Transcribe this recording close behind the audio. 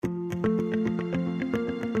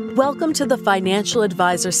Welcome to the Financial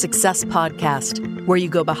Advisor Success Podcast, where you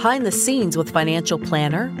go behind the scenes with financial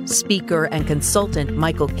planner, speaker, and consultant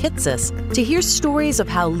Michael Kitces to hear stories of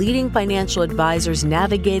how leading financial advisors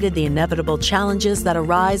navigated the inevitable challenges that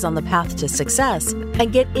arise on the path to success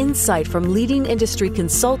and get insight from leading industry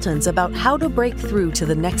consultants about how to break through to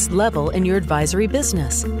the next level in your advisory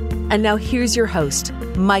business. And now here's your host,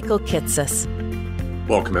 Michael Kitces.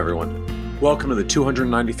 Welcome, everyone. Welcome to the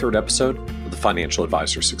 293rd episode of the Financial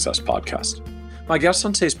Advisor Success Podcast. My guest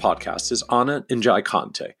on today's podcast is Anna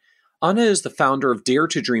Njai-Conte. Anna is the founder of Dare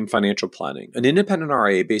to Dream Financial Planning, an independent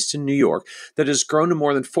RIA based in New York that has grown to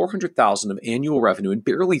more than $400,000 of annual revenue in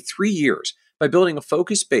barely 3 years by building a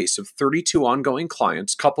focused base of 32 ongoing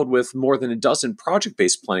clients, coupled with more than a dozen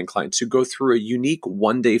project-based planning clients who go through a unique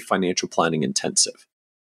one-day financial planning intensive.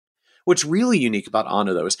 What's really unique about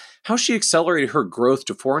Anna, though, is how she accelerated her growth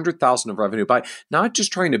to $400,000 of revenue by not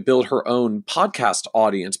just trying to build her own podcast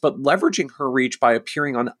audience, but leveraging her reach by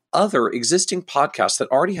appearing on other existing podcasts that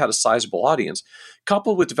already had a sizable audience,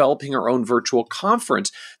 coupled with developing her own virtual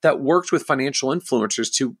conference that worked with financial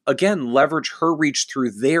influencers to, again, leverage her reach through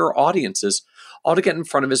their audiences, all to get in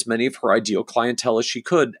front of as many of her ideal clientele as she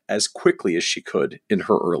could, as quickly as she could in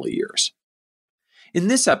her early years. In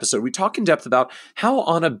this episode, we talk in depth about how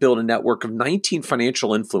Anna built a network of 19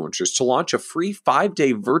 financial influencers to launch a free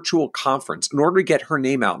 5-day virtual conference in order to get her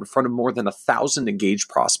name out in front of more than 1,000 engaged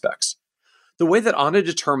prospects. The way that Anna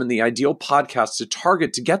determined the ideal podcast to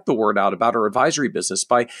target to get the word out about her advisory business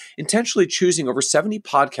by intentionally choosing over 70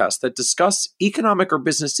 podcasts that discuss economic or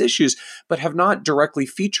business issues but have not directly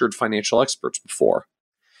featured financial experts before.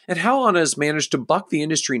 And how Anna has managed to buck the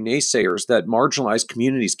industry naysayers that marginalized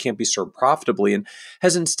communities can't be served profitably and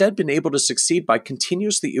has instead been able to succeed by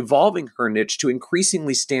continuously evolving her niche to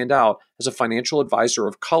increasingly stand out as a financial advisor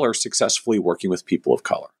of color successfully working with people of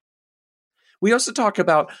color. We also talk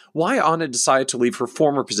about why Anna decided to leave her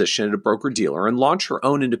former position at a broker-dealer and launch her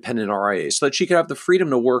own independent RIA so that she could have the freedom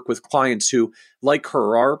to work with clients who, like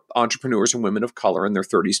her, are entrepreneurs and women of color in their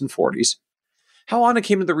 30s and 40s. How Anna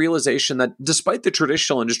came to the realization that despite the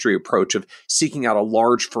traditional industry approach of seeking out a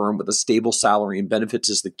large firm with a stable salary and benefits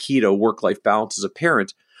as the key to work-life balance as a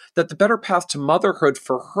parent, that the better path to motherhood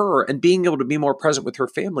for her and being able to be more present with her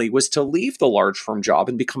family was to leave the large firm job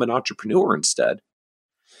and become an entrepreneur instead.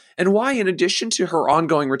 And why, in addition to her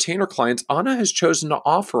ongoing retainer clients, Anna has chosen to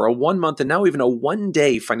offer a 1-month and now even a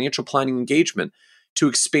 1-day financial planning engagement to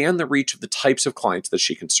expand the reach of the types of clients that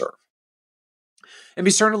she can serve. And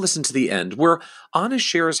be certain to listen to the end, where Anna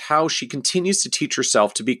shares how she continues to teach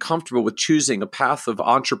herself to be comfortable with choosing a path of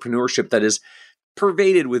entrepreneurship that is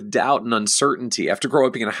pervaded with doubt and uncertainty after growing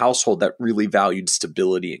up in a household that really valued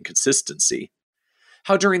stability and consistency.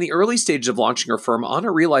 How during the early stages of launching her firm, Anna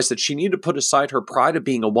realized that she needed to put aside her pride of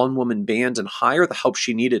being a one-woman band and hire the help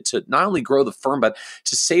she needed to not only grow the firm, but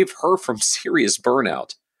to save her from serious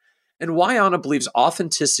burnout. And why Anna believes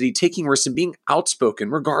authenticity, taking risks, and being outspoken,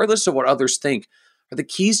 regardless of what others think, are the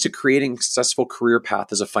keys to creating a successful career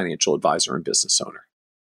path as a financial advisor and business owner.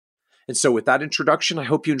 And so with that introduction, I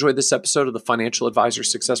hope you enjoyed this episode of the Financial Advisor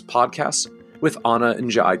Success Podcast with Anna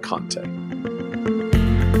Njai-Conte.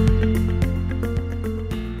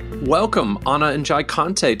 Welcome, Anna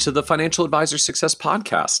Njai-Conte, to the Financial Advisor Success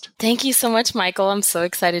Podcast. Thank you so much, Michael. I'm so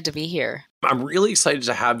excited to be here. I'm really excited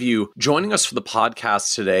to have you joining us for the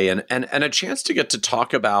podcast today and a chance to get to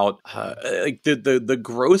talk about the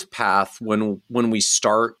growth path when we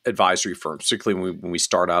start advisory firms, particularly when we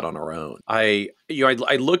start out on our own. I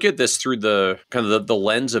look at this through the kind of the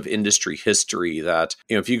lens of industry history that,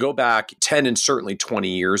 if you go back 10 and certainly 20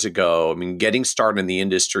 years ago, I mean, getting started in the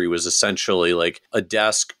industry was essentially like a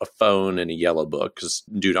desk, a phone, and a yellow book, because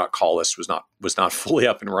Do Not Call List was not fully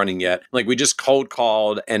up and running yet. Like, we just cold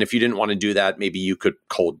called, and if you didn't want to do that, maybe you could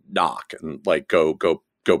cold knock and like go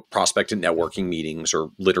prospect at networking meetings or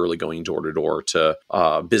literally going door to door to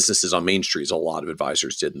businesses on Main Street, as a lot of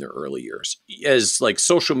advisors did in their early years. As like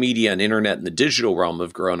social media and internet and the digital realm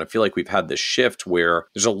have grown, I feel like we've had this shift where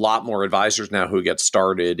there's a lot more advisors now who get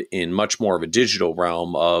started in much more of a digital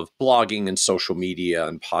realm of blogging and social media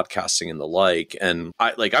and podcasting and the like. And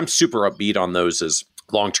I'm super upbeat on those as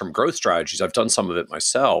long-term growth strategies. I've done some of it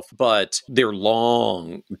myself, but they're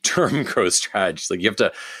long-term growth strategies. Like, you have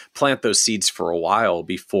to plant those seeds for a while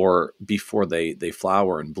before they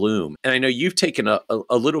flower and bloom. And I know you've taken a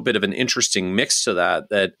little bit of an interesting mix to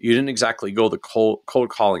that you didn't exactly go the cold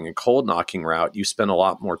calling and cold knocking route. You spent a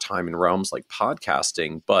lot more time in realms like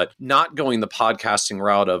podcasting, but not going the podcasting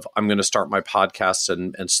route of, I'm going to start my podcast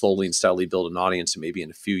and slowly and steadily build an audience, and maybe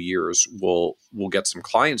in a few years we'll get some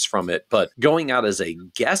clients from it. But going out as a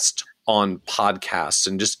guest on podcasts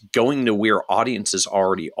and just going to where audiences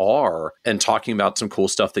already are and talking about some cool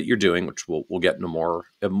stuff that you're doing, which we'll get into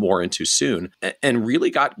more into soon, and really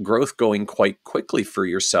got growth going quite quickly for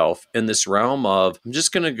yourself in this realm of, I'm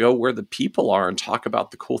just going to go where the people are and talk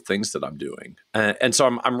about the cool things that I'm doing. And so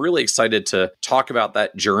I'm really excited to talk about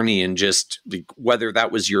that journey and just whether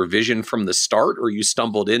that was your vision from the start or you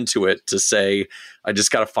stumbled into it to say, I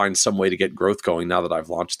just got to find some way to get growth going now that I've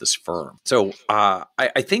launched this firm. So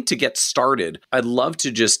I think to get started, I'd love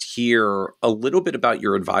to just hear a little bit about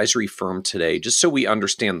your advisory firm today, just so we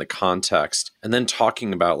understand the context, and then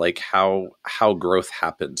talking about like how growth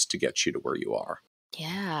happens to get you to where you are.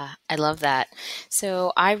 Yeah, I love that.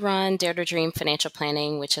 So I run Dare to Dream Financial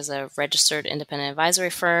Planning, which is a registered independent advisory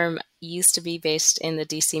firm. Used to be based in the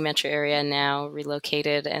DC metro area, now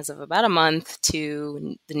relocated as of about a month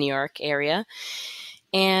to the New York area.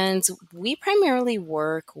 And we primarily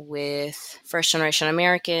work with first-generation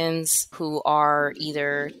Americans who are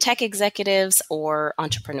either tech executives or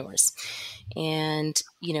entrepreneurs. And,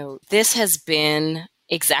 this has been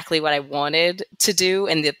exactly what I wanted to do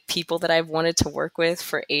and the people that I've wanted to work with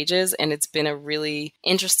for ages. And it's been a really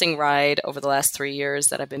interesting ride over the last 3 years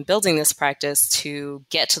that I've been building this practice to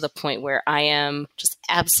get to the point where I am just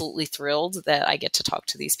absolutely thrilled that I get to talk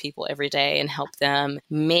to these people every day and help them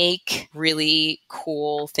make really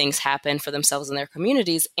cool things happen for themselves and their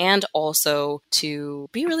communities, and also to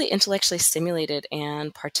be really intellectually stimulated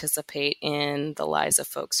and participate in the lives of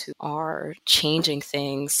folks who are changing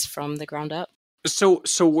things from the ground up. So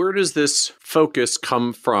where does this focus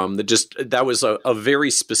come from? That was a very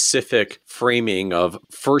specific framing of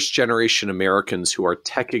first generation Americans who are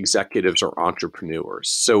tech executives or entrepreneurs.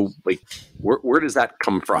 So like, where does that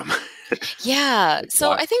come from? Yeah.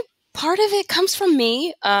 So I think part of it comes from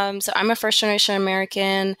me. So I'm a first generation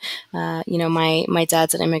American. My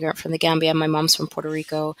dad's an immigrant from the Gambia. My mom's from Puerto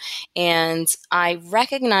Rico. And I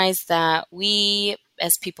recognize that we,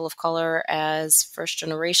 as people of color, as first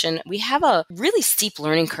generation, we have a really steep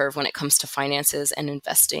learning curve when it comes to finances and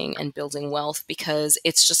investing and building wealth, because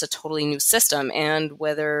it's just a totally new system. And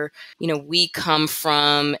whether, we come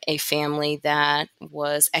from a family that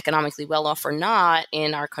was economically well off or not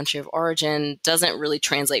in our country of origin doesn't really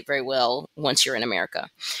translate very well once you're in America.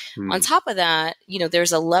 On top of that,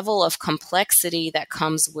 there's a level of complexity that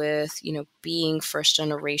comes with, being first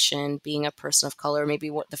generation, being a person of color, maybe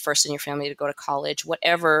the first in your family to go to college,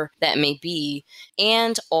 whatever that may be,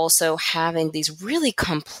 and also having these really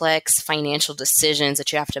complex financial decisions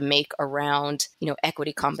that you have to make around,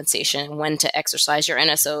 equity compensation, when to exercise your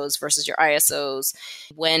NSOs versus your ISOs,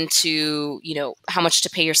 when to, how much to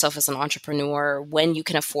pay yourself as an entrepreneur, when you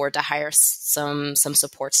can afford to hire some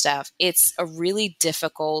support staff. It's a really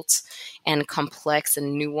difficult and complex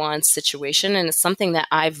and nuanced situation. And it's something that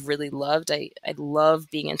I've really loved. I love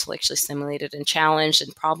being intellectually stimulated and challenged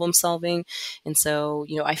and problem solving. And so,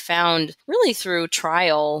 I found really through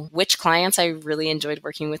trial which clients I really enjoyed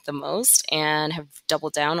working with the most and have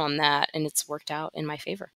doubled down on that. And it's worked out in my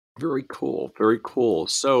favor. Very cool. Very cool.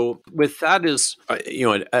 So with that is,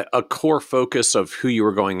 a core focus of who you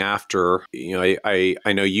were going after. I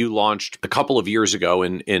know you launched a couple of years ago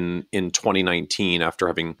in 2019 after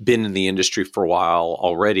having been in the industry for a while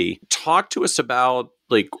already. Talk to us about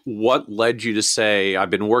like what led you to say, I've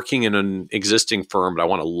been working in an existing firm, but I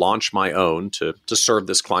want to launch my own to serve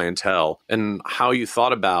this clientele, and how you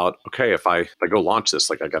thought about, okay, if I go launch this,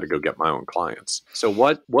 like I got to go get my own clients. So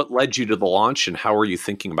what led you to the launch, and how are you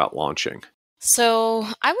thinking about launching? So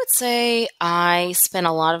I would say I spent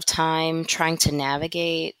a lot of time trying to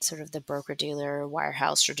navigate sort of the broker-dealer,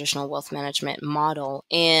 wirehouse, traditional wealth management model,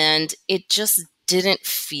 and it just didn't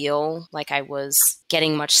feel like I was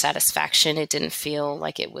getting much satisfaction. It didn't feel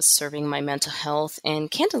like it was serving my mental health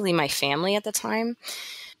and candidly my family at the time.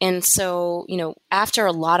 And so, after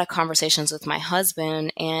a lot of conversations with my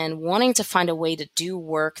husband and wanting to find a way to do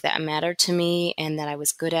work that mattered to me and that I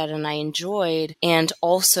was good at and I enjoyed, and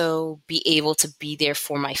also be able to be there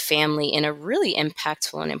for my family in a really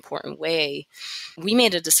impactful and important way, we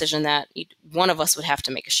made a decision that one of us would have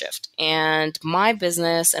to make a shift. And my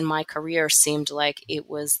business and my career seemed like it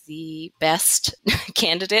was the best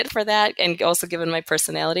candidate for that, and also given my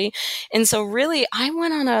personality. And so really, I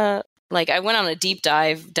went on a deep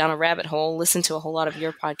dive down a rabbit hole, listened to a whole lot of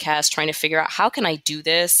your podcasts, trying to figure out how can I do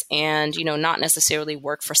this and, not necessarily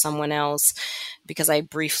work for someone else, because I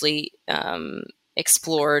briefly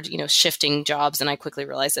explored, shifting jobs, and I quickly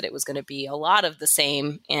realized that it was going to be a lot of the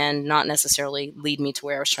same and not necessarily lead me to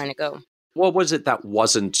where I was trying to go. What was it that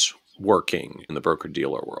wasn't working in the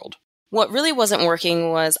broker-dealer world? What really wasn't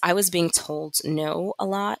working was I was being told no a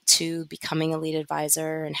lot to becoming a lead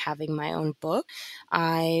advisor and having my own book.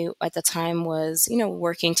 I, at the time, was,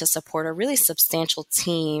 working to support a really substantial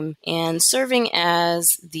team and serving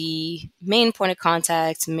as the main point of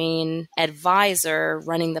contact, main advisor,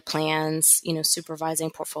 running the plans,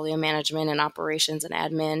 supervising portfolio management and operations and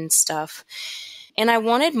admin stuff. And I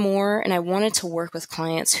wanted more, and I wanted to work with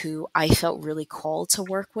clients who I felt really called to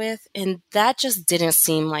work with. And that just didn't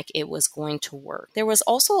seem like it was going to work. There was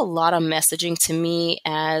also a lot of messaging to me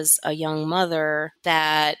as a young mother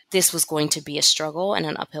that this was going to be a struggle and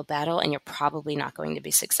an uphill battle, and you're probably not going to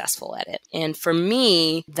be successful at it. And for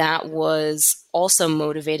me, that was also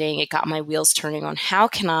motivating. It got my wheels turning on how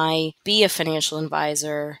can I be a financial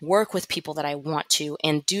advisor, work with people that I want to,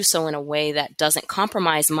 and do so in a way that doesn't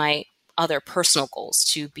compromise my other personal goals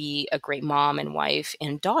to be a great mom and wife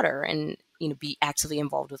and daughter and, be actively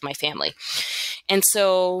involved with my family. And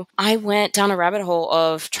so I went down a rabbit hole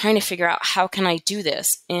of trying to figure out how can I do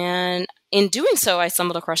this? And in doing so, I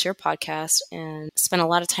stumbled across your podcast and spent a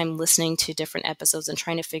lot of time listening to different episodes and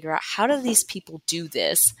trying to figure out how do these people do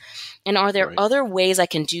this? And are there other ways I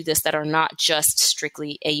can do this that are not just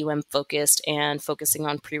strictly AUM focused and focusing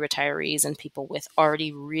on pre-retirees and people with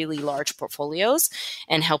already really large portfolios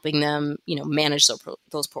and helping them, manage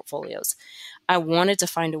those portfolios? I wanted to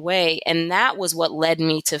find a way. And that was what led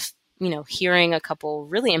me to hearing a couple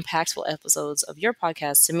really impactful episodes of your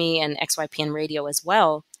podcast to me and XYPN Radio as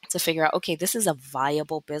well, to figure out, okay, this is a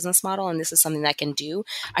viable business model and this is something that I can do.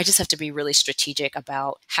 I just have to be really strategic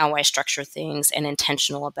about how I structure things and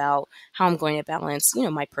intentional about how I'm going to balance,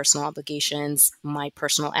 my personal obligations, my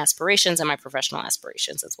personal aspirations, and my professional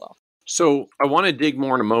aspirations as well. So I want to dig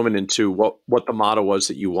more in a moment into what the model was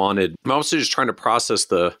that you wanted. I'm also just trying to process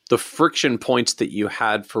the friction points that you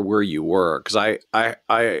had for where you were, because I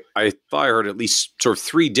thought I heard at least sort of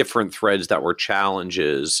three different threads that were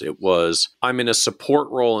challenges. It was, I'm in a support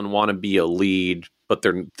role and want to be a lead, but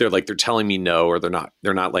they're telling me no, or they're not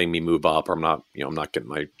letting me move up, or I'm not getting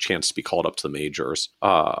my chance to be called up to the majors.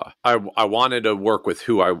 I wanted to work with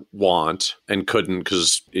who I want and couldn't,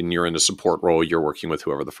 because you're in a support role, you're working with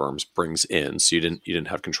whoever the firm brings in, so you didn't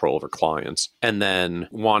have control over clients. And then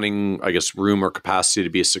wanting, I guess, room or capacity to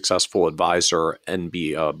be a successful advisor and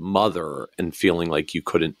be a mother, and feeling like you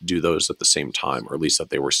couldn't do those at the same time, or at least that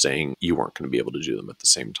they were saying you weren't going to be able to do them at the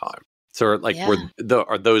same time. So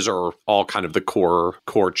those are all kind of the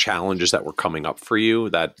core challenges that were coming up for you,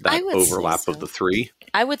 that overlap of the three?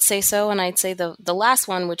 I would say so. And I'd say the last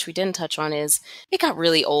one, which we didn't touch on, is it got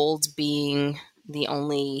really old being the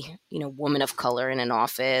only, woman of color in an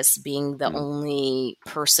office, being the only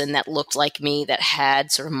person that looked like me that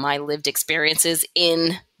had sort of my lived experiences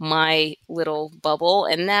in my little bubble.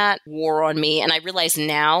 And that wore on me. And I realize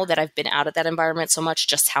now that I've been out of that environment so much,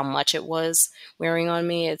 just how much it was wearing on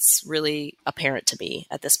me. It's really apparent to me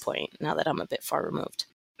at this point, now that I'm a bit far removed.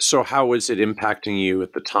 So how was it impacting you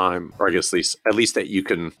at the time, or I guess at least that you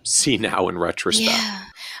can see now in retrospect? Yeah,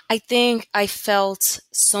 I think I felt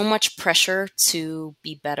so much pressure to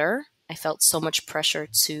be better. I felt so much pressure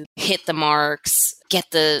to hit the marks,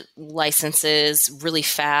 get the licenses really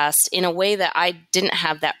fast in a way that I didn't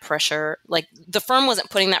have that pressure. Like, the firm wasn't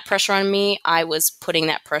putting that pressure on me. I was putting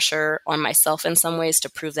that pressure on myself in some ways to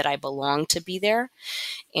prove that I belonged to be there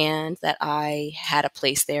and that I had a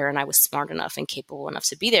place there and I was smart enough and capable enough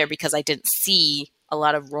to be there, because I didn't see a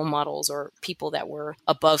lot of role models or people that were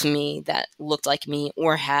above me that looked like me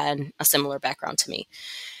or had a similar background to me.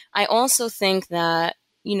 I also think that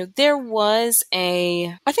I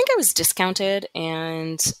think I was discounted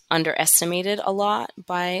and underestimated a lot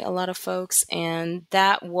by a lot of folks. And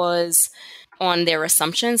that was on their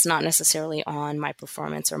assumptions, not necessarily on my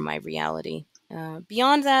performance or my reality.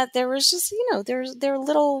 Beyond that, there was just, there are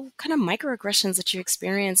little kind of microaggressions that you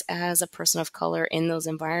experience as a person of color in those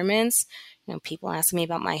environments. People ask me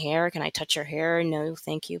about my hair. Can I touch your hair? No,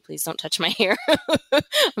 thank you. Please don't touch my hair.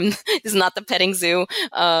 This is not the petting zoo.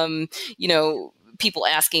 People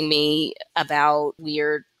asking me about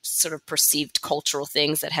weird sort of perceived cultural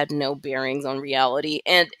things that had no bearings on reality.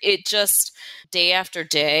 And it just, day after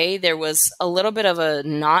day, there was a little bit of a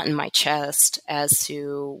knot in my chest as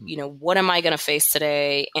to, what am I going to face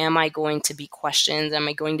today? Am I going to be questioned? Am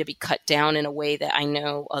I going to be cut down in a way that I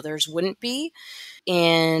know others wouldn't be?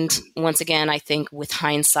 And once again, I think with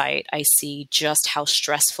hindsight, I see just how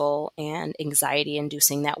stressful and anxiety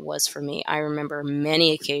inducing that was for me. I remember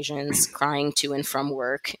many occasions crying to and from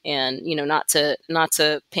work, and, not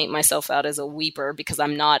to paint myself out as a weeper, because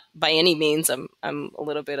I'm not by any means. I'm a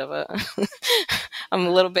little bit of I'm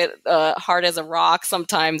a little bit hard as a rock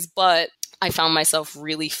sometimes, but I found myself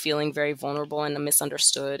really feeling very vulnerable and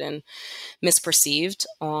misunderstood and misperceived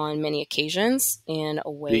on many occasions in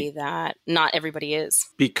a way that not everybody is.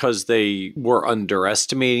 Because they were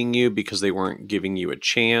underestimating you, because they weren't giving you a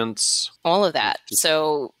chance. All of that.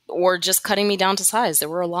 So, or just cutting me down to size. There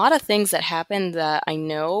were a lot of things that happened that I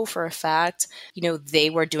know for a fact, they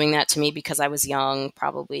were doing that to me because I was young,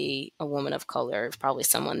 probably a woman of color, probably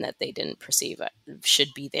someone that they didn't perceive should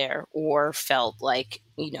be there, or felt like,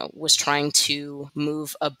 was trying to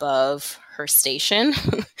move above her station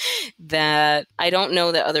that I don't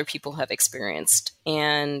know that other people have experienced.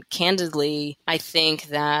 And candidly, I think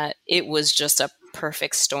that it was just a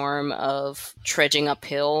perfect storm of trudging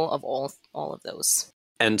uphill of all of those.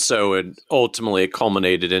 And so it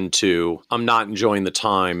culminated into, I'm not enjoying the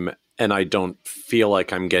time and I don't feel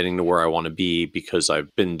like I'm getting to where I want to be because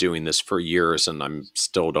I've been doing this for years and I'm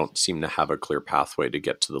still don't seem to have a clear pathway to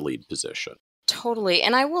get to the lead position. Totally.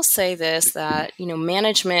 And I will say this, that,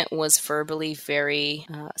 management was verbally very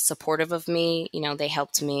supportive of me. They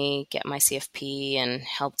helped me get my CFP and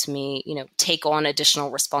helped me, take on additional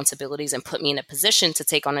responsibilities and put me in a position to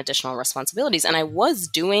take on additional responsibilities. And I was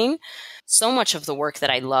doing so much of the work that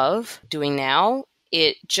I love doing now.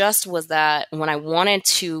 It just was that when I wanted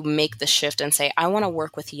to make the shift and say, I want to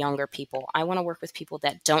work with younger people, I want to work with people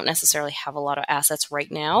that don't necessarily have a lot of assets right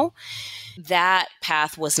now, that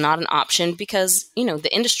path was not an option because, the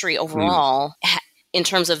industry overall, in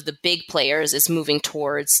terms of the big players, is moving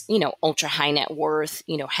towards, ultra high net worth,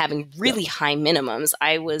 having really high minimums.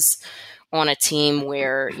 I was on a team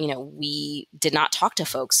where, we did not talk to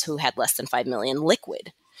folks who had less than 5 million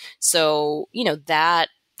liquid. So,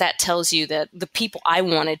 that tells you that the people I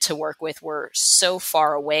wanted to work with were so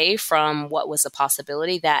far away from what was a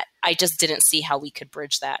possibility that I just didn't see how we could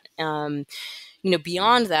bridge that.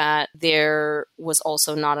 Beyond that, there was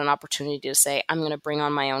also not an opportunity to say, I'm going to bring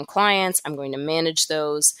on my own clients, I'm going to manage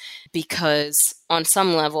those, because on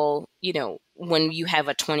some level, when you have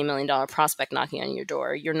a $20 million prospect knocking on your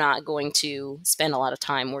door, you're not going to spend a lot of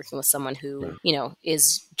time working with someone who,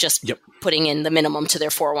 is just putting in the minimum to their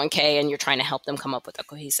 401k and you're trying to help them come up with a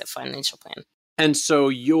cohesive financial plan. And so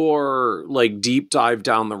you're deep dive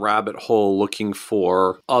down the rabbit hole looking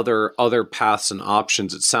for other paths and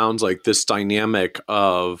options. It sounds like this dynamic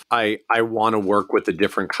of I want to work with a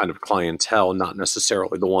different kind of clientele, not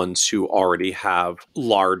necessarily the ones who already have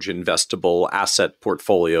large investable asset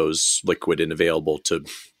portfolios, liquid and available to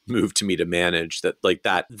move to me to manage.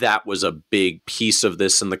 That was a big piece of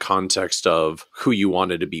this in the context of who you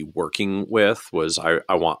wanted to be working with. Was I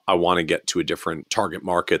want to get to a different target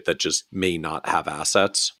market that just may not have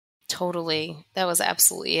assets. Totally. That was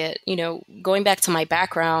absolutely it. Going back to my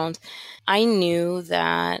background, I knew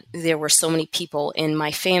that there were so many people in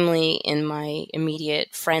my family, in my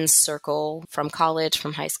immediate friends circle from college,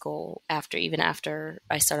 from high school, even after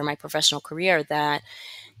I started my professional career, that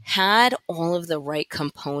had all of the right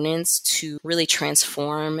components to really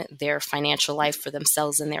transform their financial life for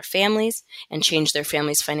themselves and their families and change their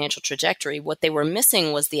family's financial trajectory. What they were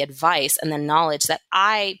missing was the advice and the knowledge that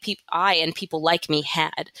I and people like me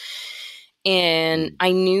had. And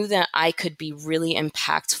I knew that I could be really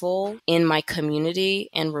impactful in my community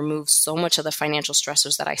and remove so much of the financial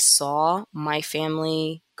stressors that I saw my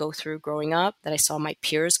family go through growing up, that I saw my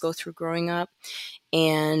peers go through growing up.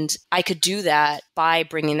 And I could do that by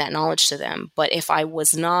bringing that knowledge to them. But if I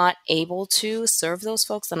was not able to serve those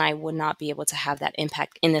folks, then I would not be able to have that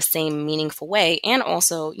impact in the same meaningful way and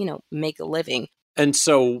also, make a living. And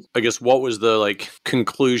so I guess what was the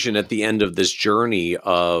conclusion at the end of this journey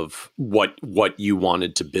of what you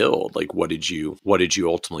wanted to build? What did you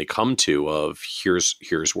ultimately come to of here's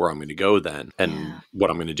where I'm going to go then and what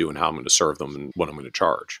I'm going to do and how I'm going to serve them and what I'm going to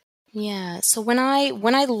charge? Yeah. So when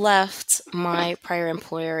I left my prior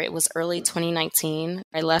employer, it was early 2019.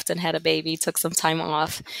 I left and had a baby, took some time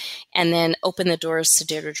off, and then opened the doors to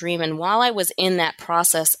Dare to Dream. And while I was in that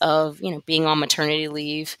process of, being on maternity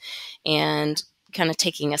leave and kind of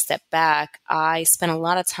taking a step back, I spent a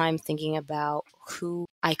lot of time thinking about who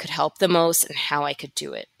I could help the most and how I could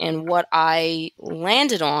do it. And what I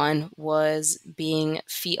landed on was being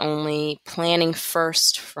fee only, planning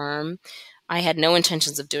first firm. I had no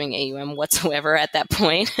intentions of doing AUM whatsoever at that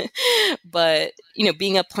point, but,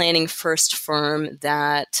 being a planning first firm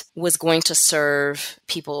that was going to serve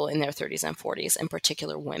people in their 30s and 40s, in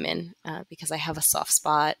particular women, because I have a soft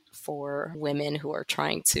spot for women who are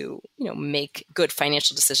trying to, make good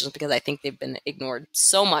financial decisions, because I think they've been ignored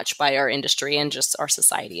so much by our industry and just our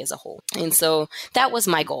society as a whole. And so that was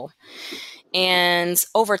my goal. And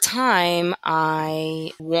over time,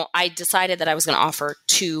 I decided that I was going to offer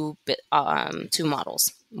two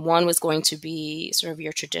models. One was going to be sort of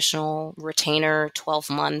your traditional retainer, 12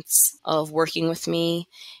 months of working with me.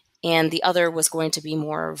 And the other was going to be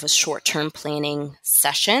more of a short-term planning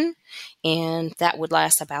session. And that would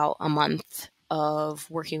last about a month of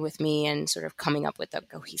working with me and sort of coming up with a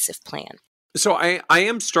cohesive plan. So I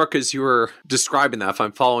am struck as you were describing that, if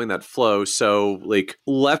I'm following that flow. So like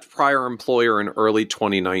left prior employer in early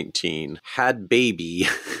 2019, had baby,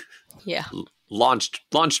 Yeah. launched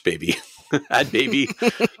baby, had baby,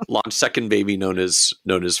 launched second baby known as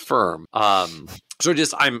firm. So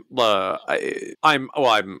just I'm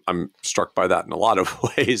struck by that in a lot of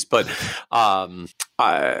ways, but I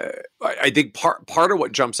think part of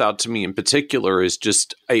what jumps out to me in particular is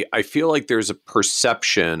just I feel like there's a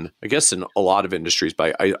perception, I guess in a lot of industries,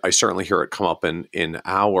 but I certainly hear it come up in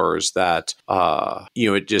ours that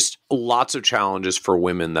it just lots of challenges for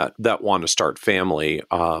women that want to start family,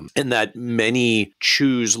 and that many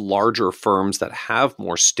choose larger firms that have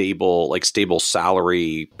more stable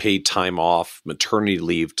salary, paid time off, maternity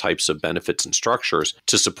leave types of benefits and structures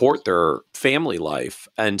to support their family life.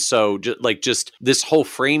 And so just this whole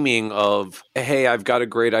framing of, hey, I've got a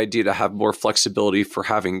great idea to have more flexibility for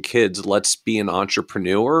having kids, let's be an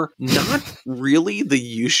entrepreneur, not really the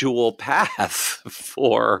usual path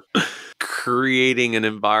for creating an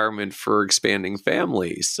environment for expanding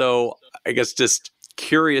families. So I guess just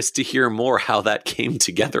curious to hear more how that came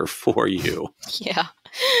together for you. Yeah.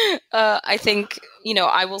 I think,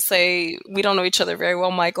 I will say we don't know each other very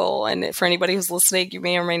well, Michael. And for anybody who's listening, you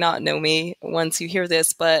may or may not know me once you hear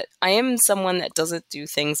this, but I am someone that doesn't do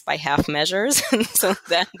things by half measures. And so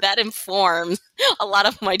that informs a lot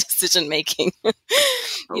of my decision making.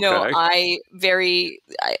 In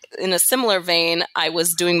a similar vein, I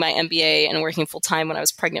was doing my MBA and working full time when I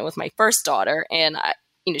was pregnant with my first daughter. And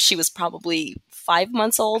she was probably 5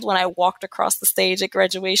 months old when I walked across the stage at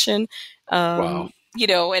graduation. Wow.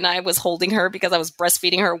 And I was holding her because I was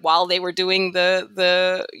breastfeeding her while they were doing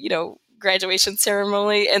the graduation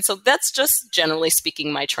ceremony. And so that's just generally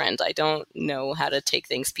speaking my trend. I don't know how to take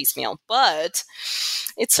things piecemeal, but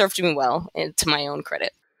it served me well, and to my own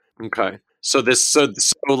credit. Okay. So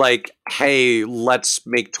like, hey, let's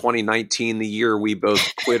make 2019 the year we both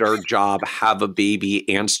quit our job, have a baby,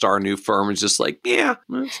 and start a new firm. It's just like, yeah,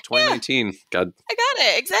 it's 2019. Yeah. I got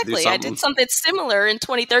it. Exactly. I did something similar in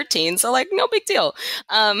 2013. So like, no big deal.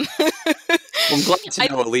 Well, I'm glad to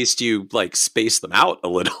know at least you like space them out a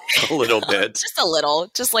little bit. Just a little.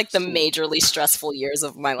 Just like the majorly stressful years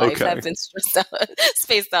of my life have been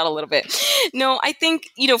spaced out a little bit. No, I think,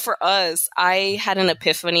 for us, I had an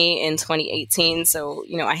epiphany in 2018. So,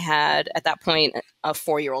 I had at that point a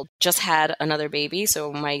 4-year-old, just had another baby.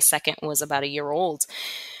 So my second was about a year old.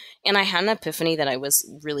 And I had an epiphany that I was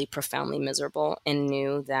really profoundly miserable and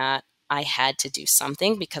knew that I had to do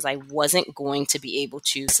something because I wasn't going to be able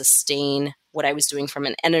to sustain what I was doing from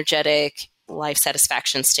an energetic life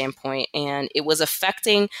satisfaction standpoint. And it was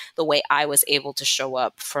affecting the way I was able to show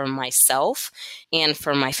up for myself and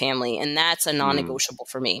for my family. And that's a non-negotiable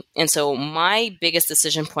for me. And so my biggest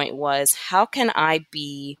decision point was, how can I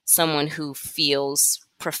be someone who feels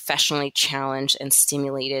professionally challenged and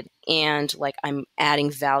stimulated and like I'm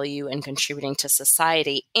adding value and contributing to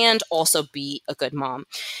society and also be a good mom?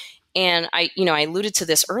 And I alluded to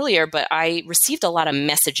this earlier, but I received a lot of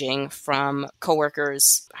messaging from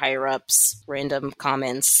coworkers, higher ups, random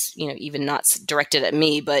comments, even not directed at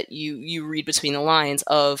me, but you read between the lines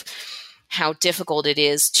of how difficult it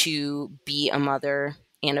is to be a mother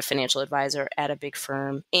and a financial advisor at a big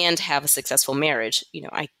firm and have a successful marriage.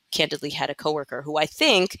 I candidly had a coworker who I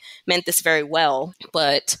think meant this very well,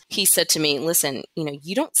 but he said to me, listen,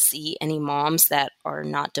 you don't see any moms that are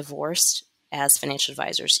not divorced as financial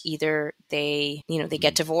advisors. Either they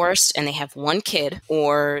get divorced and they have one kid,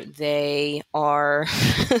 or they are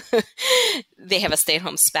they have a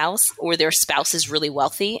stay-at-home spouse, or their spouse is really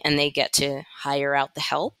wealthy and they get to hire out the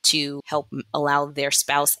help to help allow their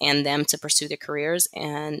spouse and them to pursue their careers.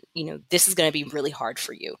 And this is going to be really hard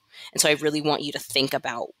for you. And so I really want you to think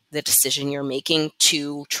about the decision you're making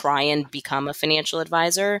to try and become a financial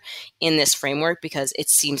advisor in this framework, because it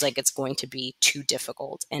seems like it's going to be too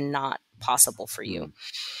difficult and not possible for you.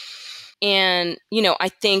 And, I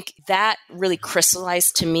think that really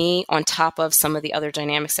crystallized to me, on top of some of the other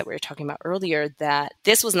dynamics that we were talking about earlier, that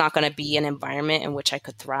this was not going to be an environment in which I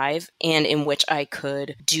could thrive and in which I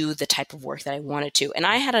could do the type of work that I wanted to. And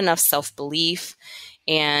I had enough self-belief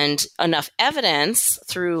and enough evidence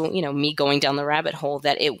through, me going down the rabbit hole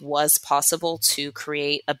that it was possible to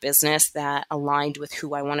create a business that aligned with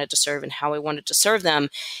who I wanted to serve and how I wanted to serve them,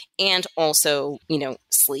 and also,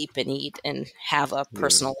 sleep and eat and have a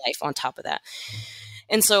personal life on top of that.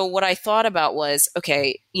 And so what I thought about was,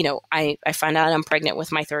 okay, I find out I'm pregnant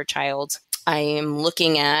with my third child. I am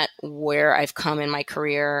looking at where I've come in my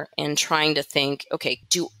career and trying to think, okay,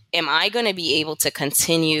 am I going to be able to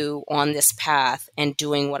continue on this path and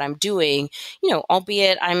doing what I'm doing,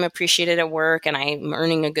 albeit I'm appreciated at work and I'm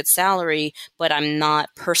earning a good salary, but I'm not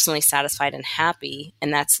personally satisfied and happy.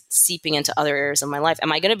 And that's seeping into other areas of my life.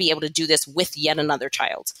 Am I going to be able to do this with yet another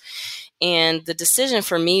child? And the decision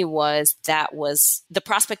for me was the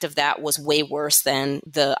prospect of that was way worse than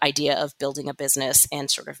the idea of building a business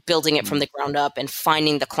and sort of building it from the ground up and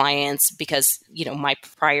finding the clients, because, my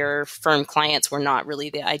prior firm clients were not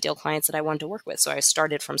really the ideal clients that I wanted to work with. So I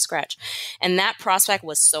started from scratch. And that prospect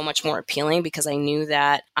was so much more appealing because I knew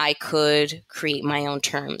that I could create my own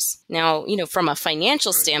terms. Now, from a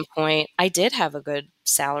financial standpoint, I did have a good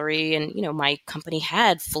salary, and my company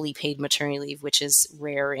had fully paid maternity leave, which is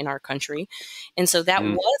rare in our country. And so that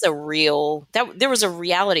was there was a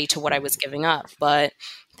reality to what I was giving up. But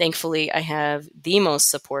thankfully, I have the most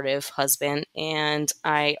supportive husband, and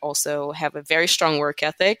I also have a very strong work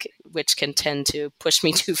ethic, which can tend to push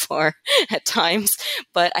me too far at times.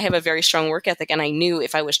 But I have a very strong work ethic, and I knew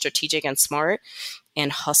if I was strategic and smart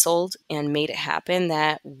and hustled and made it happen,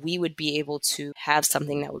 that we would be able to have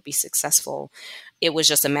something that would be successful. It was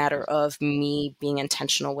just a matter of me being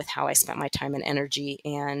intentional with how I spent my time and energy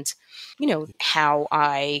and, how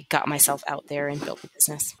I got myself out there and built the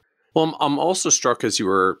business. Well, I'm also struck as you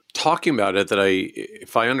were talking about it that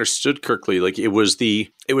if I understood correctly, like it was the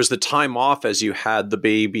time off as you had the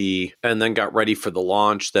baby and then got ready for the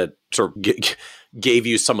launch that sort of gave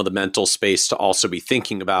you some of the mental space to also be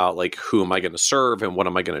thinking about, like, who am I going to serve and what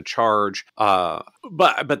am I going to charge?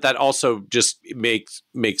 But that also just makes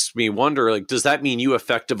me wonder, like, does that mean you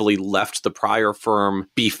effectively left the prior firm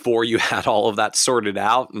before you had all of that sorted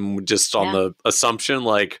out, and just on the assumption,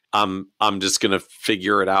 like, I'm just going to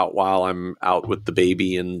figure it out while I'm out with the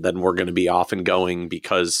baby, and then we're going to be off and going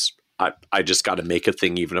because I just got to make a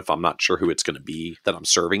thing, even if I'm not sure who it's going to be that I'm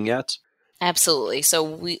serving yet? Absolutely.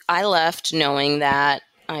 So I left knowing that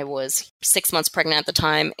I was 6 months pregnant at the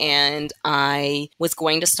time, and I was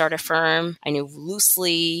going to start a firm. I knew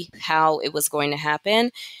loosely how it was going to happen,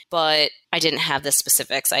 but I didn't have the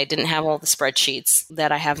specifics. I didn't have all the spreadsheets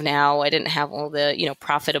that I have now. I didn't have all the,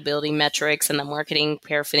 profitability metrics and the marketing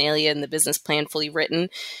paraphernalia and the business plan fully written.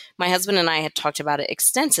 My husband and I had talked about it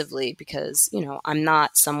extensively because, I'm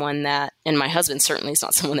not someone that, and my husband certainly is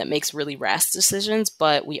not someone that makes really rash decisions,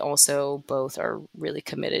 but we also both are really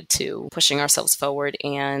committed to pushing ourselves forward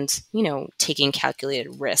and, taking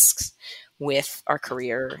calculated risks with our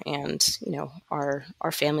career and,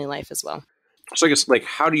 our family life as well. So I guess, like,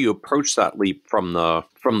 how do you approach that leap from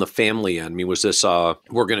the family end? I mean, was this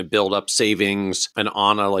we're going to build up savings, and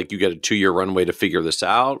Anna, like, you get a 2-year runway to figure this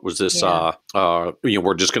out? Was this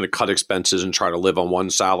we're just going to cut expenses and try to live on one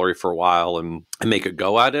salary for a while and make a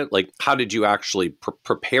go at it? Like, how did you actually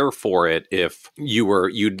prepare for it if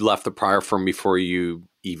you'd left the prior firm before you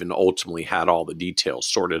even ultimately had all the details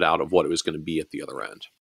sorted out of what it was going to be at the other end?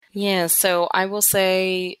 Yeah, so I will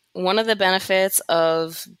say one of the benefits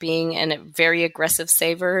of being a very aggressive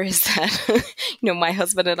saver is that, my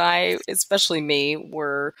husband and I, especially me,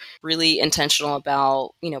 were really intentional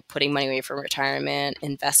about, putting money away for retirement,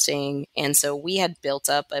 investing. And so we had built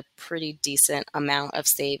up a pretty decent amount of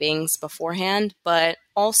savings beforehand, but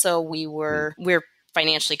also we're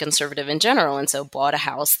financially conservative in general. And so bought a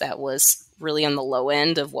house that was really on the low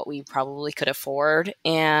end of what we probably could afford,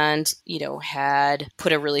 and, had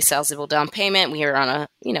put a really sizable down payment. We were on a,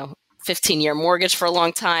 15-year mortgage for a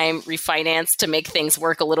long time, refinanced to make things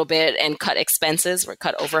work a little bit and cut expenses or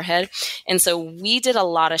cut overhead. And so we did a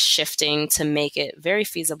lot of shifting to make it very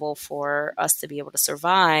feasible for us to be able to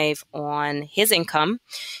survive on his income.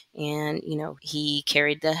 And, he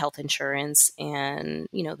carried the health insurance and,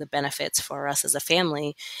 the benefits for us as a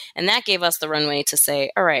family. And that gave us the runway to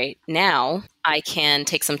say, all right, now I can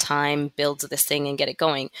take some time, build this thing and get it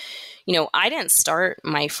going. I didn't start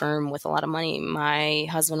my firm with a lot of money. My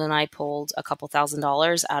husband and I pulled a couple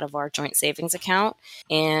 $1,000s out of our joint savings account.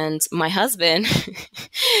 And my husband,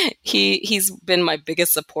 he's been my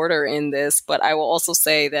biggest supporter in this, but I will also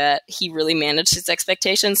say that he really managed his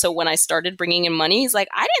expectations. So when I started bringing in money, he's like,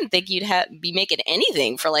 I didn't think you'd be making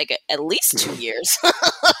anything for like at least 2 years.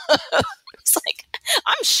 It's like,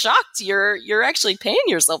 I'm shocked you're actually paying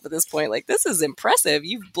yourself at this point. Like, this is impressive.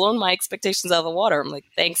 You've blown my expectations out of the water. I'm like,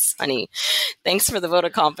 thanks, honey. Thanks for the vote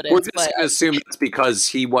of confidence. We're just going to assume it's because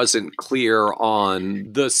he wasn't clear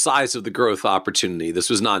on the size of the growth opportunity. This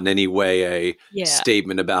was not in any way a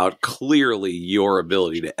statement about clearly your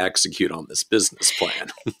ability to execute on this business plan.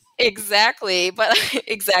 Exactly. But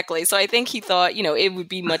exactly. So I think he thought, it would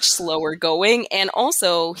be much slower going. And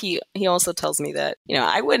also he also tells me that,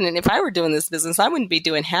 I wouldn't, if I were doing this business, I wouldn't be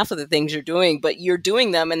doing half of the things you're doing, but you're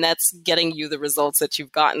doing them and that's getting you the results that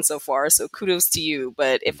you've gotten so far. So kudos to you.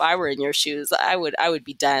 But if I were in your shoes, I would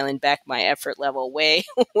be dialing back my effort level way,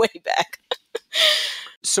 way back.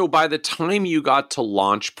 So by the time you got to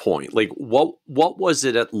launch point, like what was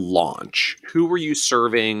it at launch? Who were you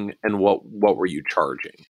serving and what were you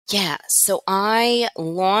charging? Yeah, so I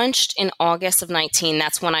launched in August of 19.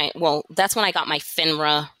 That's when I got my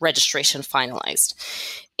FINRA registration finalized.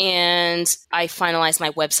 And I finalized my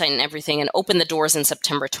website and everything and opened the doors in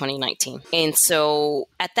September 2019. And so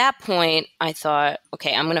at that point, I thought,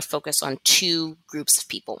 okay, I'm going to focus on two groups of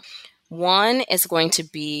people. One is going to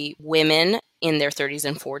be women in their 30s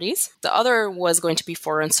and 40s. The other was going to be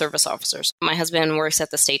foreign service officers. My husband works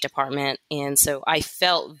at the State Department, and so I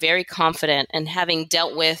felt very confident, and having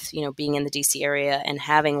dealt with, being in the DC area and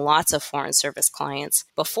having lots of foreign service clients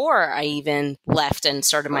before I even left and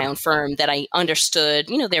started my own firm, that I understood,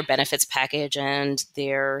 their benefits package and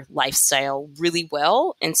their lifestyle really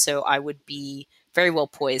well. And so I would be very well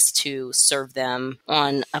poised to serve them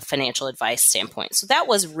on a financial advice standpoint. So that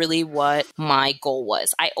was really what my goal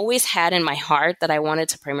was. I always had in my heart that I wanted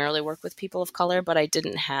to primarily work with people of color, but I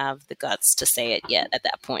didn't have the guts to say it yet at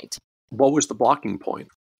that point. What was the blocking point?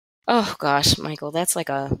 Oh gosh, Michael, that's like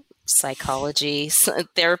a psychology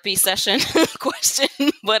therapy session question.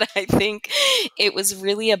 But I think it was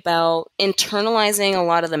really about internalizing a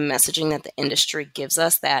lot of the messaging that the industry gives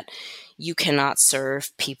us, that you cannot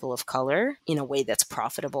serve people of color in a way that's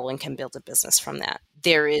profitable and can build a business from that.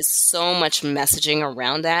 There is so much messaging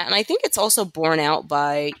around that. And I think it's also borne out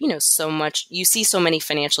by, so much, you see so many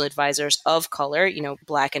financial advisors of color,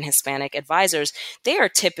 Black and Hispanic advisors. They are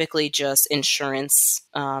typically just insurance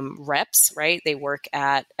reps, right? They work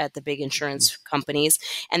at the big insurance companies,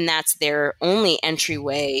 and that's their only entry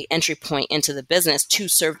point into the business to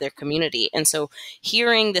serve their community. And so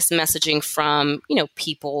hearing this messaging from,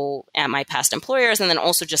 people at my past employers, and then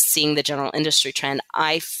also just seeing the general industry trend,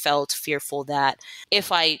 I felt fearful that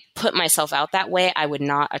if I put myself out that way, I would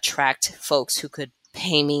not attract folks who could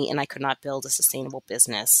pay me, and I could not build a sustainable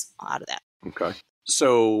business out of that. Okay.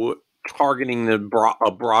 So targeting a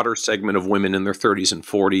broader segment of women in their 30s and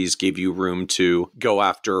 40s gave you room to go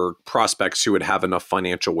after prospects who would have enough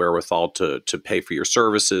financial wherewithal to pay for your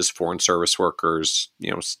services. Foreign service workers,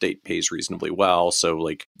 state pays reasonably well. So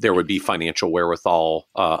like there would be financial wherewithal,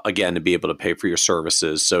 again, to be able to pay for your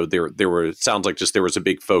services. So it sounds like just there was a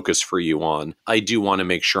big focus for you on, I do want to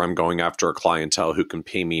make sure I'm going after a clientele who can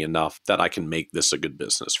pay me enough that I can make this a good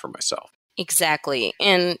business for myself. Exactly.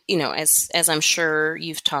 And, as I'm sure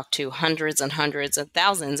you've talked to hundreds and hundreds of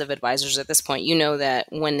thousands of advisors at this point, that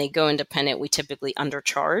when they go independent, we typically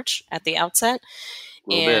undercharge at the outset.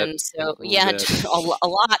 And so, a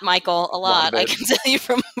lot, Michael, a lot. I can tell you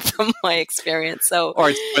from my experience. So, all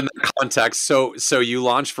right. So in that context, so you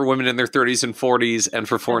launched for women in their 30s and 40s and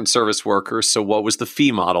for foreign service workers. So what was the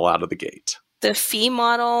fee model out of the gate? The fee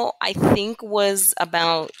model, I think, was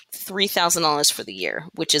about $3,000 for the year,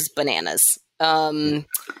 which is bananas. And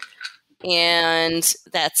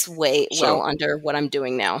that's well under what I'm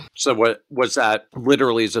doing now. So what was that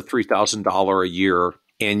literally is a $3,000 a year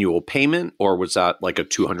annual payment, or was that like a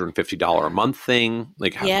 $250 a month thing?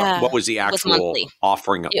 Like what was the actual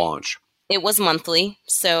offering at launch? It was monthly.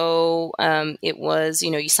 So it was,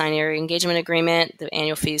 you sign your engagement agreement. The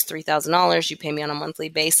annual fee is $3,000. You pay me on a monthly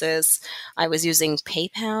basis. I was using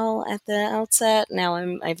PayPal at the outset. Now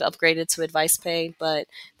I've upgraded to AdvicePay, but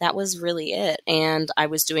that was really it. And I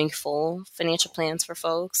was doing full financial plans for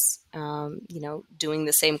folks, doing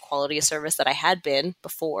the same quality of service that I had been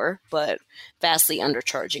before, but vastly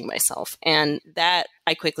undercharging myself. And that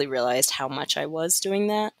I quickly realized how much I was doing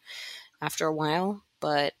that after a while,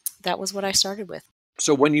 but that was what I started with.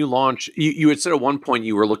 So when you launched, you had said at one point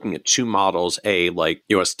you were looking at two models, a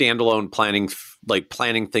standalone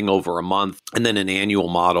planning thing over a month, and then an annual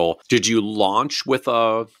model. Did you launch with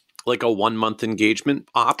a 1 month engagement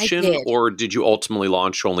option, or did you ultimately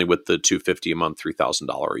launch only with the $250 a month,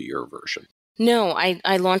 $3,000 a year version? No,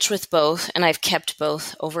 I launched with both, and I've kept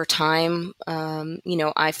both over time.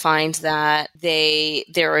 I find that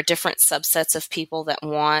there are different subsets of people that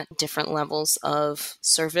want different levels of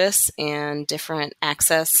service and different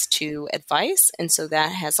access to advice. And so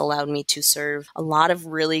that has allowed me to serve a lot of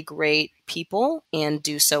really great people and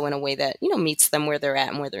do so in a way that, meets them where they're at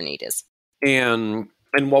and where their need is. And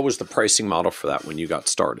what was the pricing model for that when you got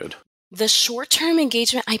started? The short-term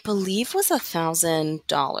engagement, I believe, was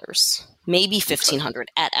 $1,000. Maybe $1,500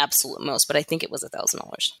 at absolute most, but I think it was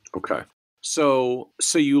 $1,000. Okay. So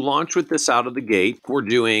you launch with this out of the gate. We're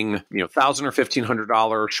doing, $1,000 or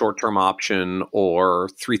 $1,500 short-term option or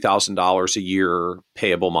 $3,000 a year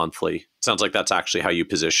payable monthly. Sounds like that's actually how you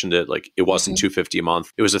positioned it. Like it wasn't $250 a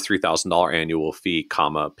month. It was a $3,000 annual fee,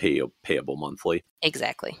 payable monthly.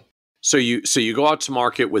 Exactly. So you go out to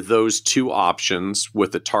market with those two options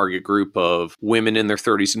with a target group of women in their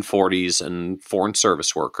 30s and 40s and foreign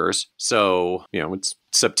service workers. So, it's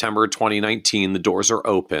September 2019, the doors are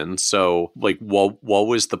open. So like, what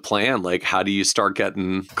was the plan? Like, how do you start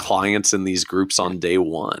getting clients in these groups on day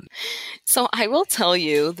one? So I will tell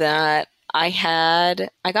you that I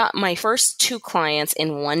got my first 2 clients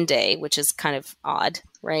in one day, which is kind of odd,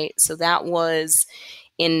 right? So that was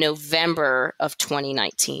in November of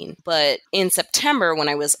 2019. But in September, when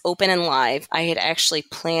I was open and live, I had actually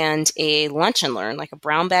planned a lunch and learn, like a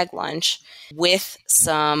brown bag lunch with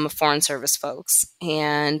some foreign service folks,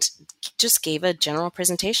 and just gave a general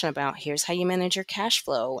presentation about here's how you manage your cash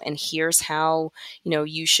flow, and here's how,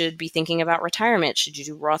 you should be thinking about retirement. Should you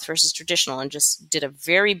do Roth versus traditional? And just did a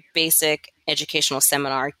very basic educational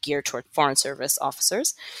seminar geared toward foreign service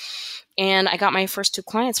officers. And I got my first 2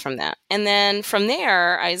 clients from that. And then from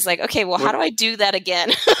there, I was like, okay, well, how do I do that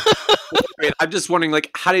again? I'm just wondering,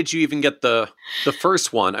 like, how did you even get the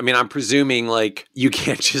first one? I mean, I'm presuming, like, you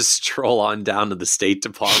can't just stroll on down to the State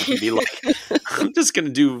Department and be like, I'm just going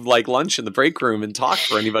to do, like, lunch in the break room and talk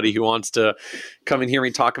for anybody who wants to come and hear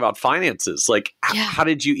me talk about finances. Like, how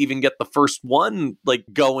did you even get the first one, like,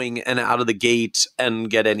 going and out of the gate and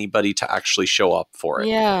get anybody to actually show up for it?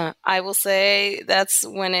 Yeah, I will say that's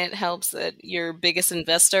when it helps that your biggest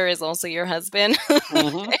investor is also your husband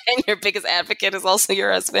and your biggest advocate is also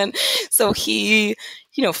your husband. So he,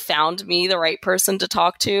 found me the right person to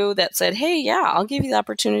talk to that said, hey, yeah, I'll give you the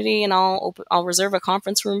opportunity and I'll reserve a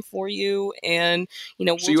conference room for you. And,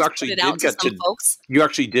 we'll so you actually did get to folks. You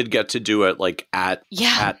actually did get to do it like at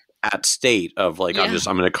State of like, I'm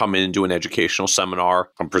going to come in and do an educational seminar.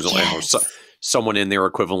 I'm presuming someone in their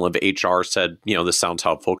equivalent of HR said, this sounds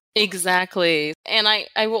helpful. Exactly. And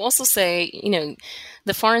I will also say,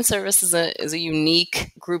 the Foreign Service is a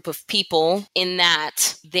unique group of people in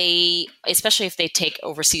that they, especially if they take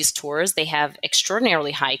overseas tours, they have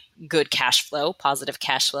extraordinarily high, good cash flow, positive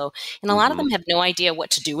cash flow. And a lot of them have no idea what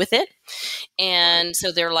to do with it. And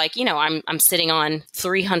so they're like, I'm sitting on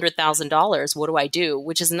 $300,000. What do I do?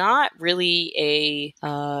 Which is not really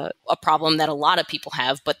a problem that a lot of people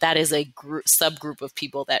have, but that is a subgroup of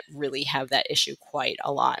people that really have that issue quite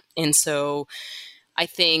a lot. And so I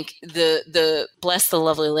think the bless the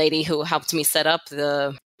lovely lady who helped me set up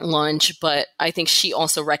the lunch, but I think she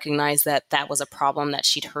also recognized that was a problem that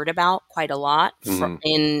she'd heard about quite a lot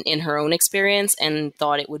in her own experience and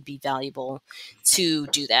thought it would be valuable to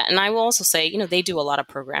do that. And I will also say, they do a lot of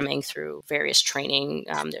programming through various training.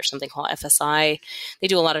 There's something called FSI. They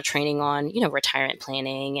do a lot of training on, retirement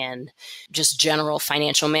planning and just general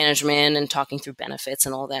financial management and talking through benefits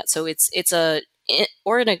and all that. So it's a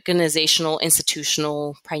organizational,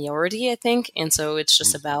 institutional priority, I think. And so it's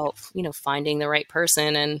just about, finding the right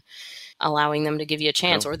person and allowing them to give you a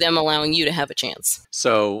chance or them allowing you to have a chance.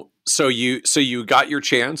 So you got your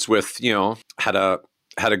chance with, had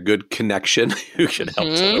a good connection who could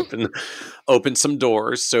help to open some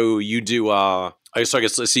doors. So you do, so I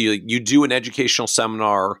guess let's see, you do an educational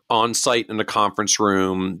seminar on site in a conference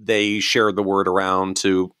room. They share the word around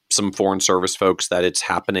to some foreign service folks that it's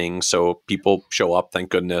happening. So people show up, thank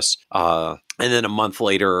goodness. And then a month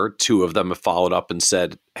later, 2 of them have followed up and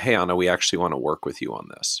said, hey, Anna, we actually want to work with you on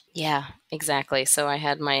this. Yeah, exactly. So I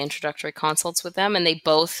had my introductory consults with them and they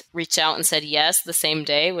both reached out and said yes the same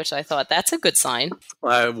day, which I thought that's a good sign.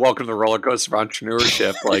 Welcome to the roller coaster of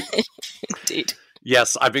entrepreneurship. Indeed.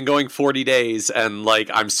 Yes, I've been going 40 days and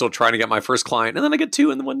I'm still trying to get my first client and then I get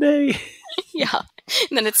 2 in one day. Yeah.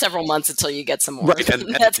 And then it's several months until you get some more. Right.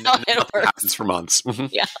 And that's how it works. Happens for months.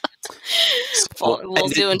 Yeah. We'll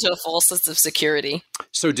do into a false sense of security.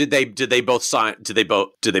 So did they both sign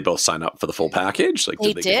up for the full package?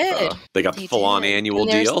 They did. They got the full on annual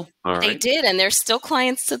deal. All right. They did. And they're still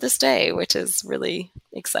clients to this day, which is really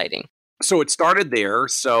exciting. So it started there.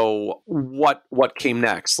 So what came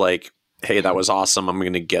next? Hey, that was awesome. I'm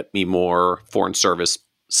going to get me more foreign service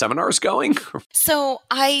seminars going. So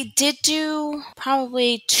I did do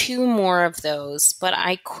probably 2 more of those, but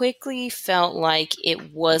I quickly felt like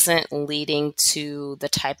it wasn't leading to the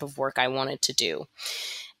type of work I wanted to do.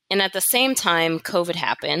 And at the same time, COVID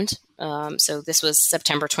happened. So this was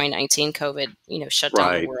September 2019. COVID, shut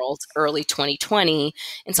down the world early 2020.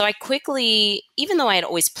 And so I quickly, even though I had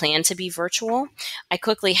always planned to be virtual, I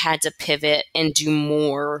quickly had to pivot and do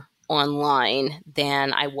more online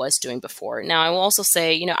than I was doing before. Now, I will also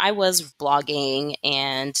say, I was blogging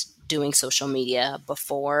and doing social media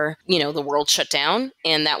before, the world shut down.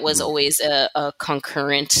 And that was always a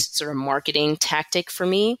concurrent sort of marketing tactic for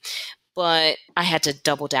me. But I had to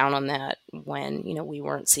double down on that when, we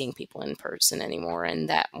weren't seeing people in person anymore. And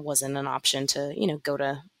that wasn't an option to, go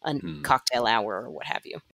to a cocktail hour or what have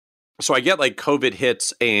you. So I get like COVID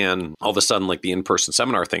hits and all of a sudden like the in-person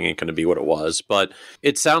seminar thing ain't going to be what it was. But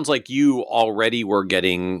it sounds like you already were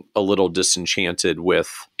getting a little disenchanted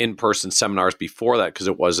with in-person seminars before that because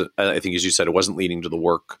it wasn't, I think as you said, it wasn't leading to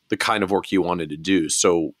the kind of work you wanted to do.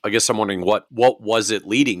 So I guess I'm wondering what was it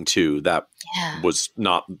leading to that was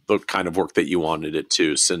not the kind of work that you wanted it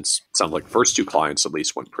to, since it sounds like the first two clients at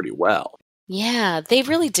least went pretty well. Yeah, they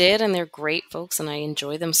really did. And they're great folks and I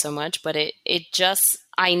enjoy them so much. But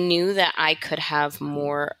I knew that I could have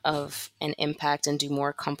more of an impact and do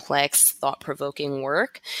more complex, thought-provoking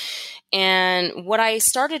work. And what I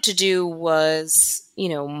started to do was,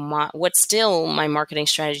 what's still my marketing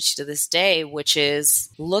strategy to this day, which is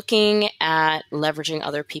looking at leveraging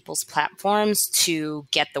other people's platforms to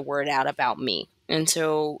get the word out about me. And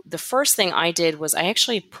so the first thing I did was I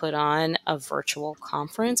actually put on a virtual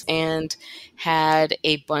conference and had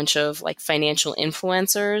a bunch of like financial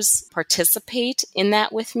influencers participate in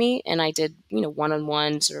that with me. And I did,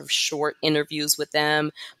 one-on-one sort of short interviews with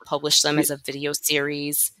them, published them as a video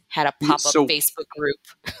series, had a pop-up Facebook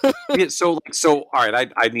group. So, all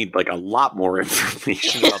right, I need like a lot more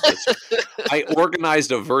information about this. I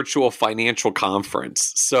organized a virtual financial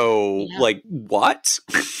conference. So like what?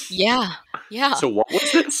 Yeah. So what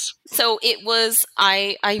was this? So it was,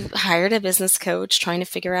 I hired a business coach trying to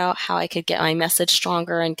figure out how I could get my message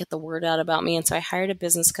stronger and get the word out about me. And so I hired a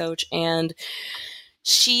business coach and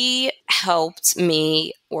she helped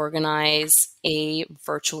me organize a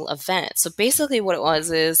virtual event. So basically what it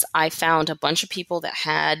was is I found a bunch of people that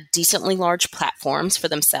had decently large platforms for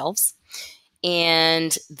themselves.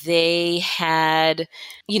 And they had,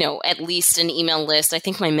 at least an email list. I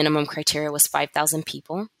think my minimum criteria was 5,000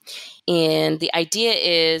 people. And the idea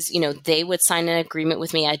is, they would sign an agreement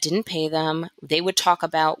with me. I didn't pay them. They would talk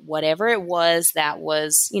about whatever it was that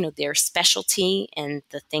was, their specialty and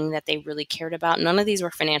the thing that they really cared about. None of these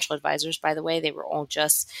were financial advisors, by the way. They were all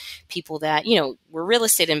just people that, were real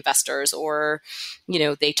estate investors or,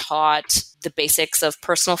 they taught the basics of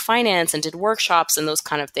personal finance and did workshops and those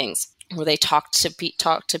kind of things, where they talked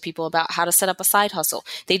to people about how to set up a side hustle.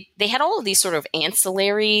 They had all of these sort of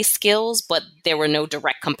ancillary skills, but there were no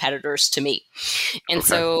direct competitors to me. And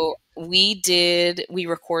so we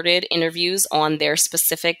recorded interviews on their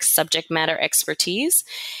specific subject matter expertise,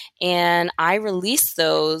 and I released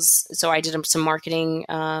those. So I did some marketing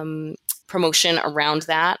promotion around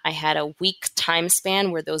that. I had a week time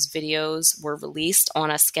span where those videos were released on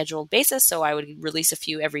a scheduled basis. So I would release a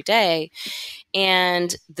few every day.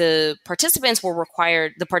 And the participants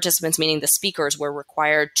meaning the speakers, were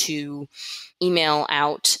required to email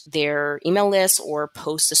out their email lists or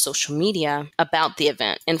post to social media about the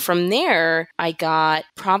event. And from there, I got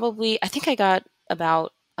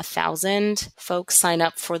about 1,000 folks sign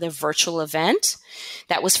up for the virtual event.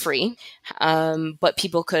 That was free. But I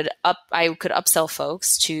could upsell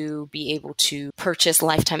folks to be able to purchase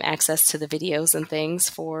lifetime access to the videos and things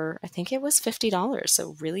for, I think it was $50.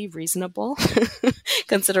 So really reasonable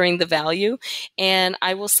considering the value. And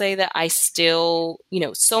I will say that I still,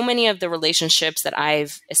 so many of the relationships that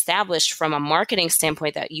I've established from a marketing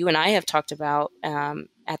standpoint that you and I have talked about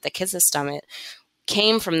at the Kids Summit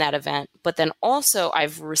came from that event. But then also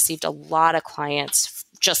I've received a lot of clients,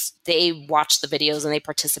 they watched the videos and they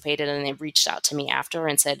participated and they reached out to me after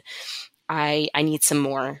and said, I need some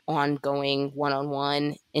more ongoing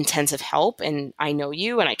one-on-one intensive help. And I know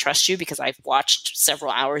you and I trust you because I've watched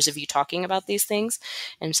several hours of you talking about these things.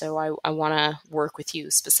 And so I want to work with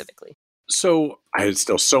you specifically. So I had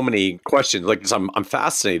still so many questions. I'm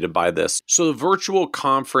fascinated by this. So the virtual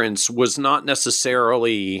conference was not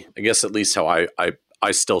necessarily, I guess, at least how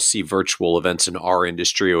I still see virtual events in our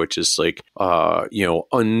industry, which is like, on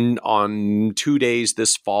 2 days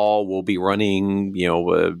this fall, we'll be running,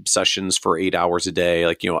 sessions for 8 hours a day,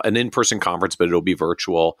 an in-person conference, but it'll be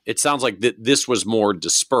virtual. It sounds like this was more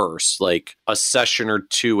dispersed, like a session or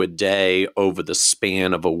two a day over the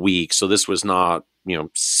span of a week. So this was not,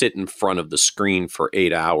 sit in front of the screen for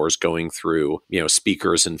 8 hours going through,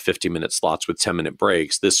 speakers in 50-minute slots with 10-minute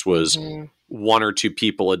breaks. This was one or two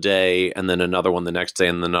people a day and then another one the next day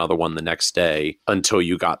and then another one the next day until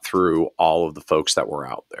you got through all of the folks that were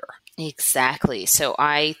out there. Exactly. So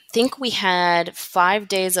I think we had 5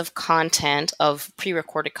 days of content, of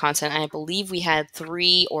pre-recorded content. I believe we had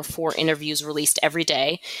 3 or 4 interviews released every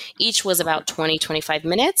day. Each was about 20, 25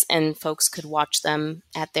 minutes, and folks could watch them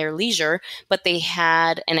at their leisure, but they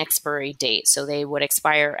had an expiry date. So they would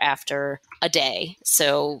expire after a day.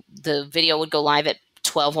 So the video would go live at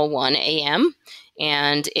 12:01 a.m.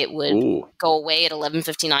 and it would go away at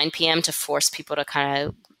 11:59 p.m. to force people to kind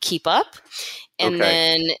of keep up. And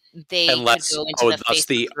then they could go into the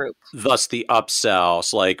Facebook group. Thus the upsell.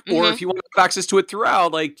 So or if you want to have access to it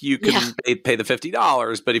throughout, you can pay the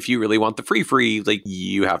 $50. But if you really want the free,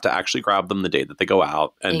 you have to actually grab them the day that they go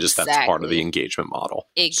out. And just that's part of the engagement model.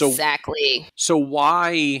 Exactly. So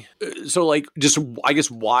why, I guess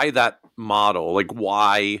why that model?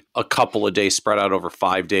 Why a couple of days spread out over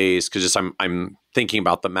 5 days? Because I'm thinking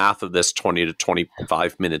about the math of this, 20 to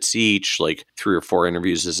 25 minutes each, 3 or 4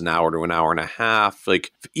 interviews is an hour to an hour and a half.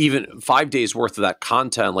 Even 5 days worth of that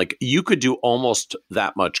content, you could do almost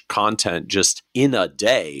that much content just in a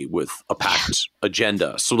day with a packed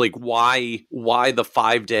agenda. So why the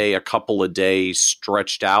 5 day, a couple of days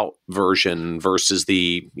stretched out version versus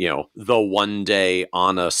the 1 day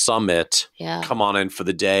on a summit, come on in for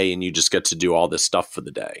the day and you just get to do all this stuff for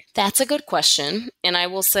the day? That's a good question. And I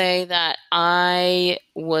will say that I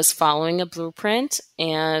was following a blueprint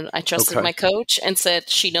and I trusted my coach and said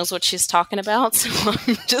she knows what she's talking about, so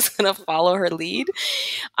I'm just going to follow her lead.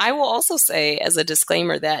 I will also say as a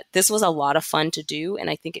disclaimer that this was a lot of fun to do, and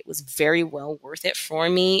I think it was very well worth it for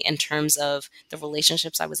me in terms of the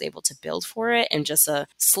relationships I was able to build for it and just a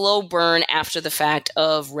slow burn after the fact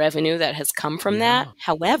of revenue that has come from that.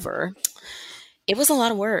 However, it was a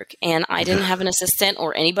lot of work, and I didn't have an assistant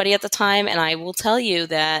or anybody at the time. And I will tell you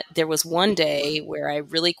that there was one day where I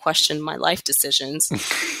really questioned my life decisions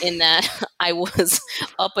in that I was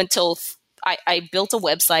up until I built a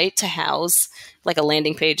website to house, a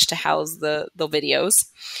landing page to house the videos.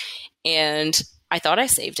 And I thought I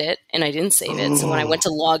saved it, and I didn't save it. So when I went to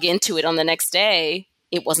log into it on the next day,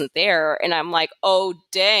 it wasn't there. And I'm like, oh,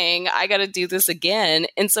 dang, I got to do this again.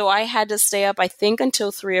 And so I had to stay up, I think,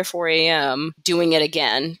 until 3 or 4 a.m. doing it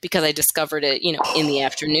again because I discovered it, in the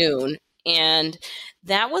afternoon. And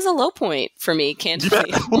that was a low point for me,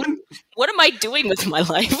 candidly. What am I doing with my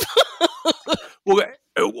life? Well,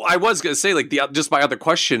 I was going to say, just my other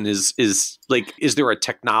question is there a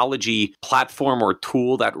technology platform or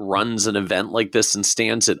tool that runs an event like this and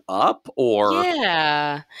stands it up? Or so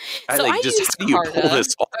how do you pull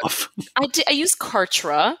this off? I use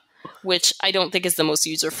Kartra, which I don't think is the most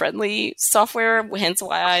user-friendly software, hence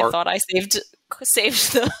why I thought I saved the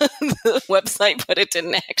website, but it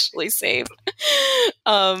didn't actually save.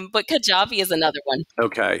 But Kajabi is another one.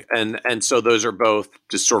 Okay. And so those are both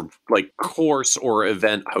just sort of course or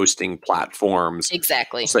event hosting platforms.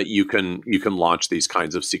 Exactly. So that you can launch these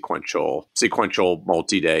kinds of sequential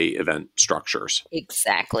multi-day event structures.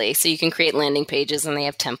 Exactly. So you can create landing pages and they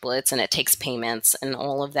have templates and it takes payments and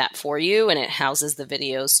all of that for you. And it houses the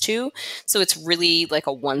videos too. So it's really like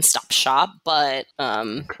a one-stop shop, but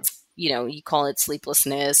you call it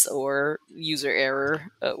sleeplessness or user error,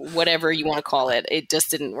 whatever you want to call it. It just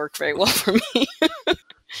didn't work very well for me.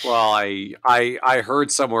 Well, I heard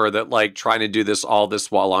somewhere that trying to do all this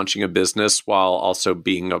while launching a business while also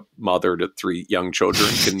being a mother to 3 young children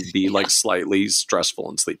can be slightly stressful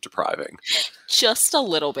and sleep depriving. Just a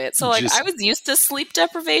little bit. So I was used to sleep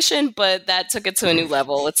deprivation, but that took it to a new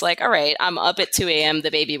level. It's all right, I'm up at 2 a.m. The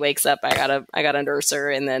baby wakes up. I gotta nurse her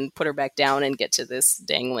and then put her back down and get to this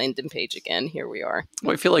dang landing page again. Here we are.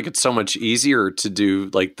 Well, I feel like it's so much easier to do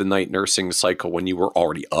the night nursing cycle when you were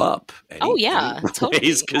already up. Totally.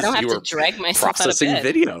 I don't have to drag myself processing out of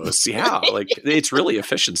bed. videos. Yeah, it's really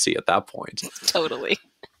efficiency at that point. Totally.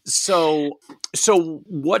 So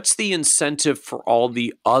what's the incentive for all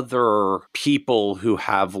the other people who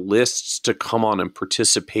have lists to come on and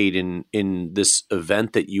participate in this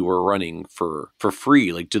event that you were running for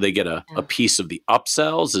free? Do they get a piece of the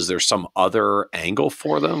upsells? Is there some other angle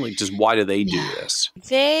for them? Just why do they do this?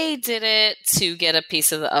 They did it to get a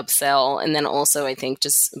piece of the upsell, and then also I think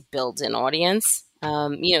just build an audience.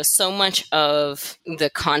 So much of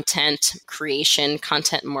the content creation,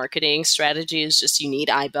 content marketing strategy is just you need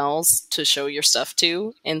eyeballs to show your stuff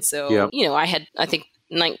to. And so, I had, I think,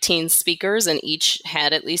 19 speakers and each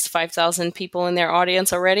had at least 5,000 people in their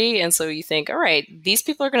audience already. And so you think, all right, these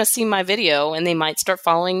people are going to see my video and they might start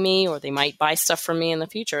following me or they might buy stuff from me in the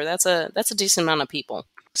future. That's a decent amount of people.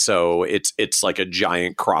 So it's like a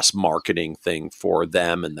giant cross-marketing thing for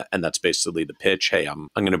them, and that's basically the pitch. Hey, I'm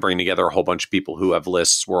going to bring together a whole bunch of people who have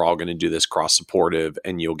lists. We're all going to do this cross-supportive,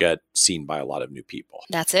 and you'll get seen by a lot of new people.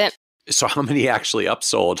 That's it. So how many actually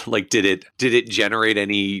upsold? Like, did it generate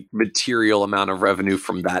any material amount of revenue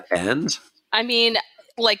from that end? I mean,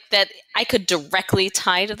 like that I could directly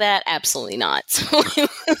tie to that? Absolutely not. So it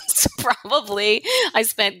was probably, I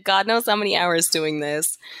spent God knows how many hours doing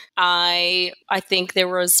this. I think there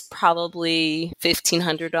was probably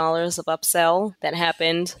 $1,500 of upsell that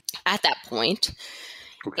happened at that point.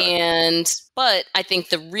 Okay. But I think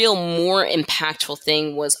the real more impactful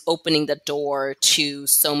thing was opening the door to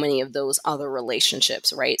so many of those other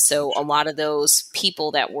relationships, right? So a lot of those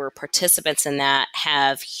people that were participants in that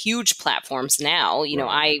have huge platforms now.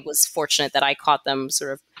 I was fortunate that I caught them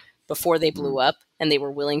sort of before they blew up and they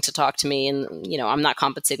were willing to talk to me, and, I'm not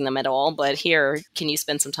compensating them at all, but here, can you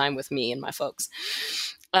spend some time with me and my folks?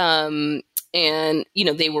 And,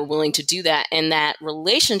 they were willing to do that. And that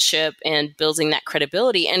relationship and building that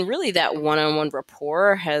credibility and really that one-on-one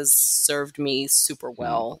rapport has served me super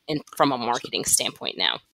well from a marketing standpoint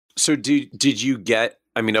now. So did you get,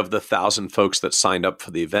 I mean, of the 1,000 folks that signed up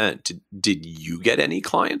for the event, did you get any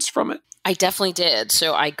clients from it? I definitely did.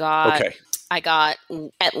 So I got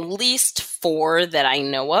at least 4 that I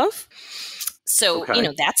know of. So,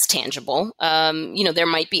 that's tangible. There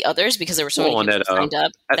might be others because there were so many people signed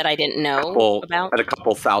up that I didn't know about. At a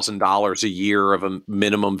couple $1,000s a year of a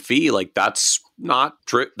minimum fee, like that's not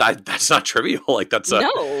that's not trivial. Like that's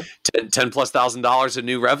no. $10 plus $1,000 in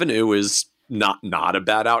new revenue is not a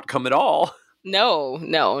bad outcome at all. No,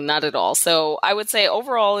 not at all. So I would say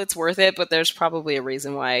overall it's worth it, but there's probably a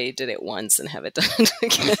reason why I did it once and haven't done it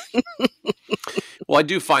again. Well, I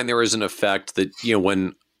do find there is an effect that,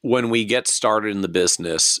 when we get started in the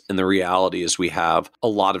business, and the reality is we have a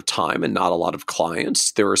lot of time and not a lot of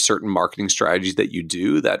clients, there are certain marketing strategies that you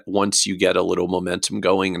do that once you get a little momentum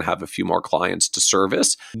going and have a few more clients to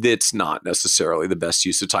service, that's not necessarily the best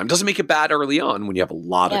use of time. Doesn't make it bad early on when you have a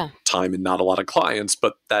lot of time and not a lot of clients,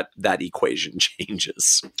 but that equation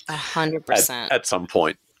changes 100% at some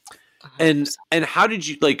point. 100%. And how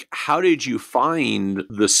did you find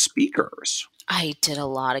the speakers? I did a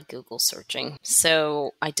lot of Google searching.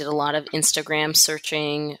 So I did a lot of Instagram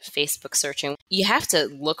searching, Facebook searching. You have to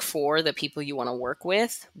look for the people you want to work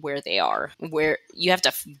with where they are, where you have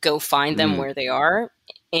to go find them where they are.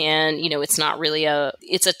 And, it's not really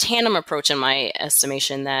it's a tandem approach in my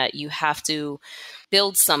estimation that you have to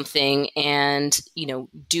build something and,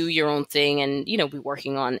 do your own thing and, be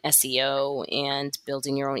working on SEO and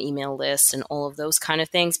building your own email list and all of those kind of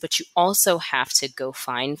things. But you also have to go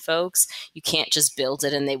find folks. You can't just build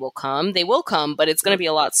it and they will come. They will come, but it's going to be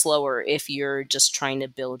a lot slower if you're just trying to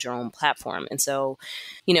build your own platform. And so,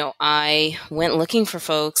 I went looking for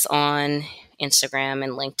folks on Instagram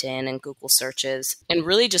and LinkedIn and Google searches, and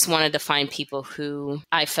really just wanted to find people who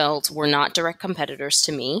I felt were not direct competitors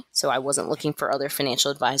to me. So I wasn't looking for other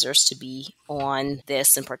financial advisors to be on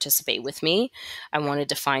this and participate with me. I wanted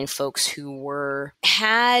to find folks who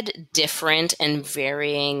had different and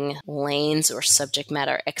varying lanes or subject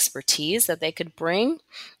matter expertise that they could bring,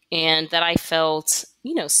 and that I felt,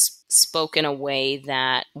 spoke in a way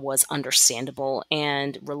that was understandable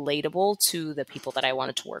and relatable to the people that I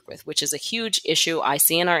wanted to work with, which is a huge issue I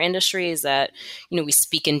see in our industry, is that, we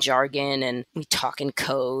speak in jargon and we talk in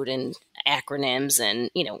code and acronyms and,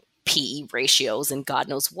 PE ratios and God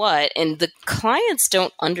knows what. And the clients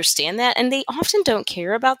don't understand that, and they often don't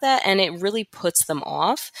care about that. And it really puts them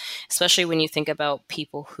off, especially when you think about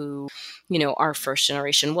people who, are first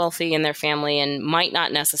generation wealthy in their family and might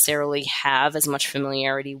not necessarily have as much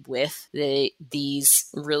familiarity with these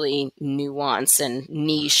really nuanced and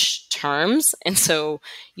niche terms. And so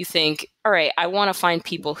you think, all right, I want to find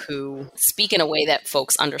people who speak in a way that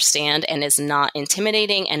folks understand and is not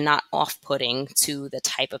intimidating and not off-putting to the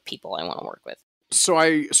type of people I want to work with. So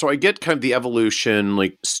I get kind of the evolution,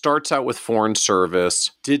 like starts out with foreign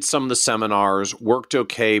service, did some of the seminars, worked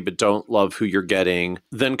okay, but don't love who you're getting.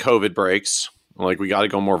 Then COVID breaks. Like, we got to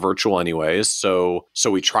go more virtual anyways. So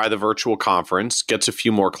we try the virtual conference, gets a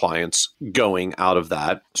few more clients going out of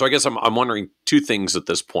that. So I guess I'm wondering two things at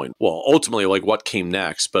this point. Well, ultimately, like, what came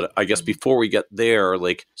next? But I guess before we get there,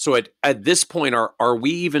 like, so at this point, are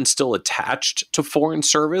we even still attached to foreign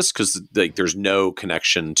service? Because there's no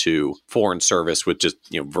connection to foreign service with just,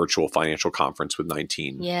 virtual financial conference with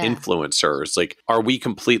 19 influencers. Like, are we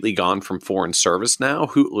completely gone from foreign service now?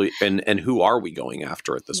 Who are we going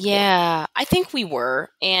after at this point? Yeah, I think we were.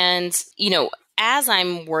 And, as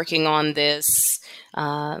I'm working on this,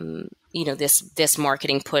 this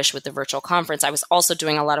marketing push with the virtual conference, I was also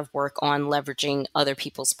doing a lot of work on leveraging other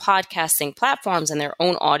people's podcasting platforms and their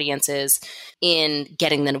own audiences in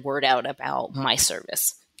getting the word out about my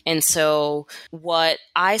service. And so what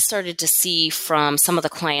I started to see from some of the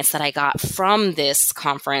clients that I got from this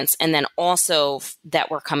conference, and then also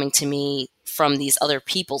that were coming to me from these other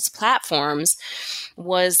people's platforms,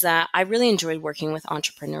 was that I really enjoyed working with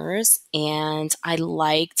entrepreneurs, and I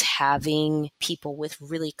liked having people with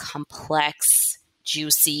really complex,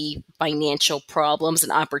 juicy financial problems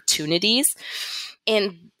and opportunities.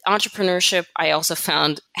 And entrepreneurship, I also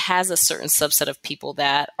found, has a certain subset of people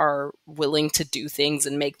that are willing to do things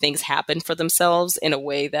and make things happen for themselves in a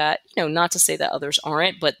way that, not to say that others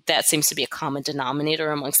aren't, but that seems to be a common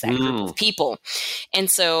denominator amongst that group of people. And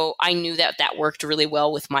so I knew that that worked really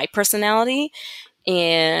well with my personality.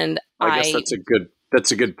 And I guess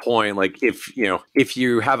that's a good point. Like if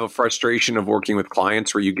you have a frustration of working with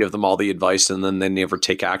clients where you give them all the advice and then they never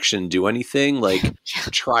take action and do anything, like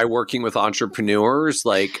try working with entrepreneurs.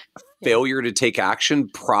 Like failure to take action,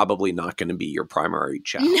 probably not going to be your primary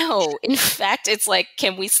challenge. No, in fact, it's like,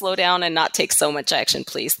 can we slow down and not take so much action,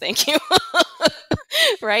 please? Thank you.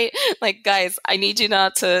 Right? Like, guys, I need you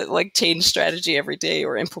not to change strategy every day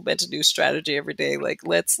or implement a new strategy every day. Like,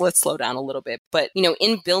 let's slow down a little bit. But,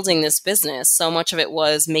 in building this business, so much of it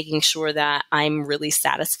was making sure that I'm really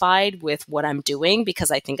satisfied with what I'm doing, because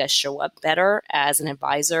I think I show up better as an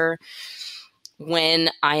advisor when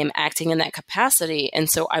I am acting in that capacity. And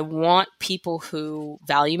so I want people who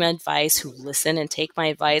value my advice, who listen and take my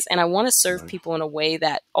advice. And I want to serve people in a way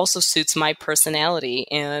that also suits my personality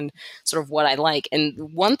and sort of what I like.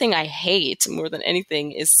 And one thing I hate more than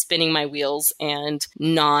anything is spinning my wheels and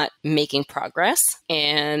not making progress.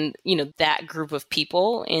 And, that group of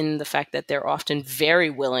people, in the fact that they're often very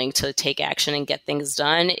willing to take action and get things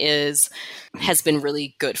done, has been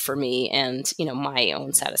really good for me and, my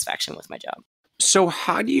own satisfaction with my job. So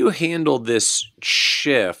how do you handle this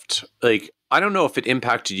shift? Like, I don't know if it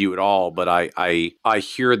impacted you at all, but I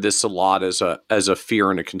hear this a lot as a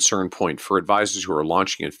fear and a concern point for advisors who are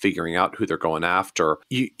launching and figuring out who they're going after.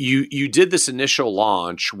 You did this initial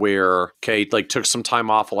launch where, took some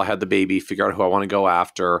time off while I had the baby, figure out who I want to go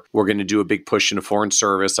after. We're going to do a big push into foreign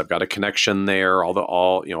service. I've got a connection there.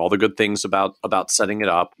 All the good things about setting it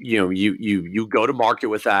up. You go to market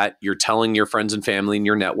with that. You're telling your friends and family and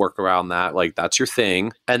your network around that, like that's your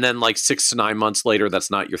thing. And then 6 to 9 months later,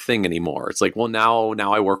 that's not your thing anymore. It's like, well, now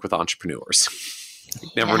I work with entrepreneurs.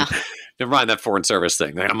 Never mind that foreign service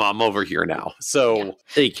thing. I'm over here now. So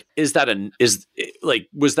was that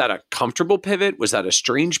a comfortable pivot? Was that a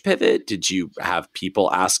strange pivot? Did you have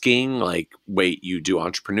people asking wait, you do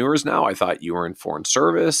entrepreneurs now? I thought you were in foreign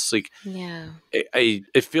service. I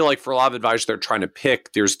feel like for a lot of advisors they're trying to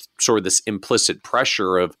pick, there's sort of this implicit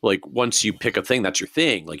pressure of once you pick a thing, that's your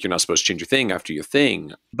thing. You're not supposed to change your thing after your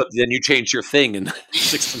thing, but then you change your thing in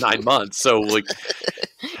 6 to 9 months. So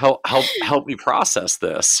help me process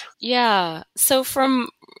this. Yeah. So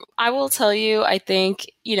I will tell you, I think,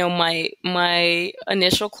 my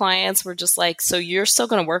initial clients were just like, so you're still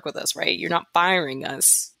going to work with us, right? You're not firing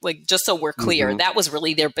us. Just so we're clear. Mm-hmm. That was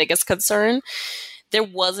really their biggest concern. There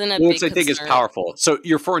wasn't a big concern. Which I think is powerful. So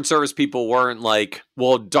your foreign service people weren't like,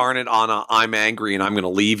 well, darn it, Anna, I'm angry and I'm going to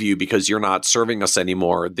leave you because you're not serving us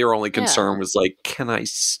anymore. Their only concern was can I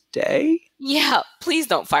stay? Yeah, please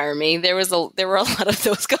don't fire me. There were a lot of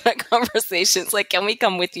those kind of conversations. Can we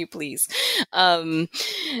come with you, please? I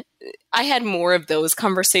had more of those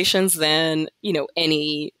conversations than,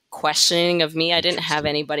 any questioning of me. I didn't have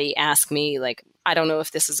anybody ask me I don't know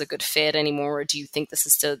if this is a good fit anymore, or do you think this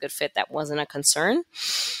is still a good fit? That wasn't a concern.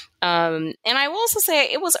 And I will also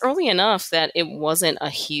say it was early enough that it wasn't a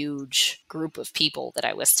huge group of people that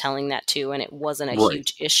I was telling that to, and it wasn't a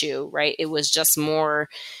huge issue, right? It was just more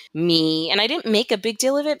me. And I didn't make a big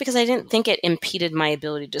deal of it because I didn't think it impeded my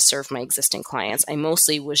ability to serve my existing clients. I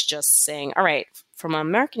mostly was just saying, all right, from a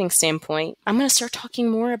marketing standpoint, I'm going to start talking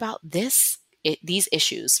more about these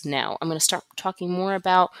issues now. I'm going to start talking more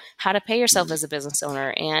about how to pay yourself as a business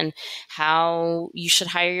owner and how you should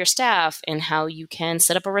hire your staff and how you can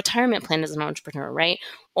set up a retirement plan as an entrepreneur, right?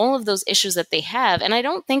 All of those issues that they have. And I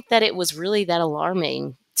don't think that it was really that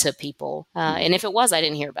alarming to people. And if it was, I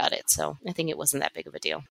didn't hear about it. So I think it wasn't that big of a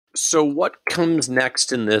deal. So what comes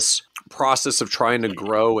next in this process of trying to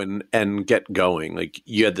grow and get going?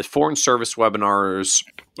 You had the foreign service webinars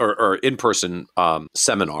or in-person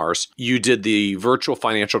seminars. You did the virtual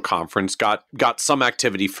financial conference, got some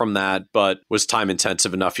activity from that, but was time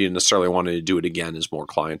intensive enough you didn't necessarily want to do it again as more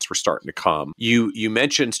clients were starting to come. You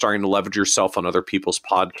mentioned starting to leverage yourself on other people's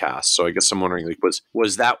podcasts. So I guess I'm wondering,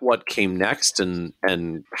 was that what came next and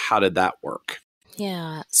how did that work?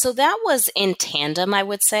 Yeah. So that was in tandem, I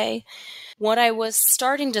would say. What I was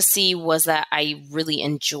starting to see was that I really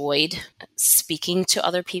enjoyed speaking to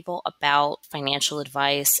other people about financial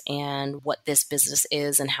advice and what this business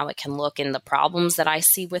is and how it can look and the problems that I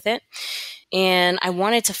see with it. And I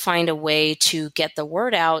wanted to find a way to get the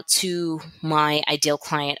word out to my ideal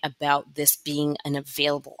client about this being an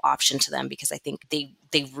available option to them, because I think they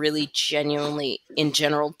really genuinely, in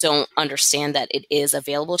general, don't understand that it is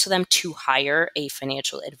available to them to hire a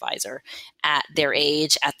financial advisor at their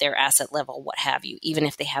age, at their asset level, what have you, even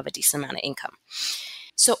if they have a decent amount of income.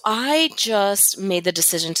 So I just made the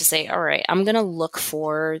decision to say, all right, I'm going to look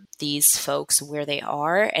for these folks where they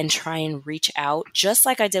are and try and reach out, just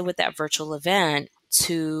like I did with that virtual event,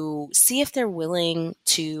 to see if they're willing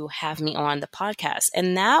to have me on the podcast.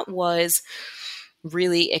 And that was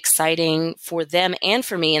really exciting for them and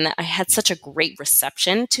for me, and that I had such a great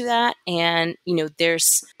reception to that. And,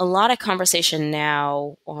 there's a lot of conversation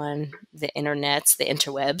now on the internets, the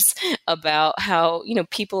interwebs, about how,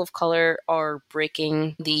 people of color are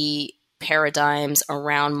breaking the paradigms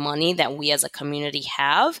around money that we as a community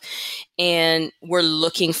have. And we're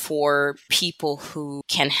looking for people who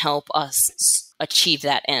can help us achieve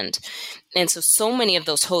that end. And so many of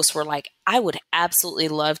those hosts were like, I would absolutely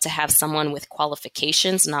love to have someone with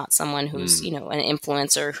qualifications, not someone who's, an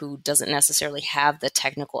influencer who doesn't necessarily have the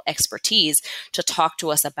technical expertise to talk to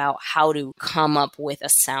us about how to come up with a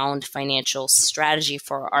sound financial strategy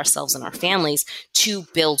for ourselves and our families to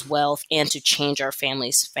build wealth and to change our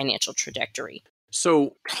family's financial trajectory.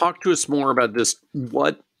 So talk to us more about this.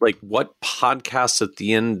 What podcasts at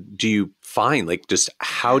the end do you find? Just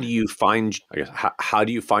how do you find, how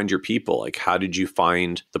do you find your people? How did you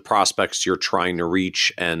find the prospects you're trying to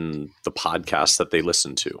reach and the podcasts that they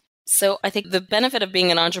listen to? So I think the benefit of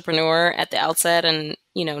being an entrepreneur at the outset and,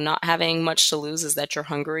 not having much to lose is that you're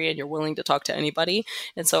hungry and you're willing to talk to anybody.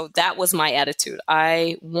 And so that was my attitude.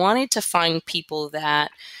 I wanted to find people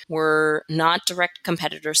that were not direct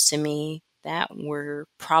competitors to me, that were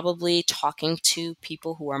probably talking to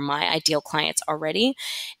people who are my ideal clients already,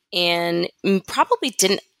 and probably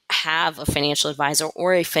didn't have a financial advisor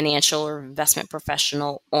or a financial or investment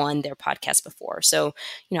professional on their podcast before. So,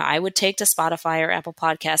 I would take to Spotify or Apple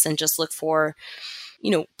Podcasts and just look for,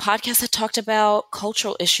 podcasts that talked about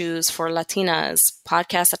cultural issues for Latinas,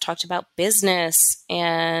 podcasts that talked about business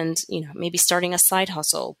and, maybe starting a side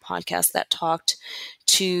hustle, podcasts that talked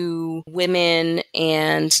to women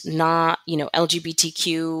and not,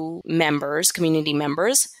 LGBTQ members, community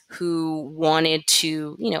members who wanted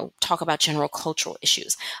to, talk about general cultural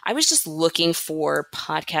issues. I was just looking for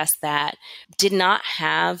podcasts that did not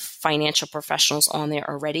have financial professionals on there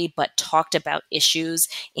already, but talked about issues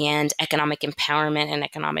and economic empowerment and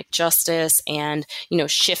economic justice and,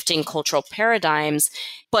 shifting cultural paradigms,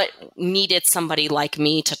 but needed somebody like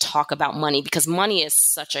me to talk about money, because money is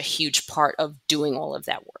such a huge part of doing all of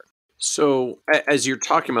that work. So as you're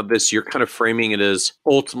talking about this, you're kind of framing it as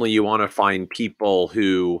ultimately you want to find people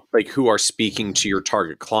who are speaking to your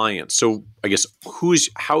target client. So I guess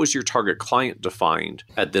how is your target client defined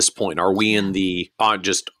at this point? Are we in the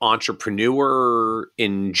just entrepreneur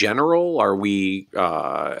in general? Are we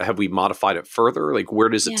have we modified it further? Where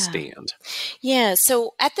does it stand? Yeah.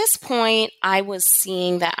 So at this point, I was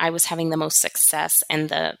seeing that I was having the most success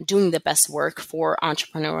and doing the best work for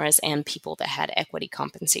entrepreneurs and people that had equity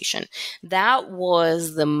compensation. That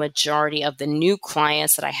was the majority of the new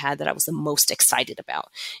clients that I had that I was the most excited about.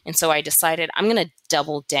 And so I decided I'm going to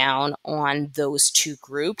double down on those two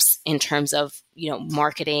groups in terms of,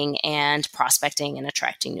 marketing and prospecting and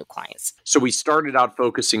attracting new clients. So we started out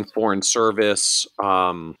focusing foreign service,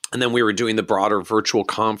 and then we were doing the broader virtual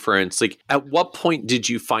conference. At what point did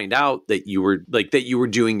you find out that you were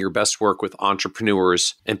doing your best work with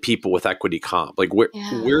entrepreneurs and people with equity comp?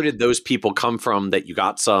 Where did those people come from that you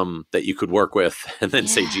got some that you could work with and then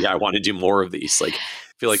say, gee, I want to do more of these? I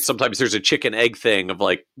feel like sometimes there's a chicken egg thing of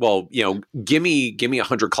give me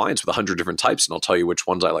 100 clients with 100 different types and I'll tell you which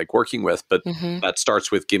ones I like working with. But that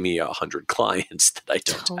starts with give me 100 clients that I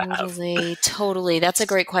don't have. Totally. That's a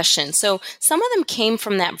great question. So some of them came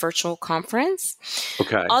from that virtual conference.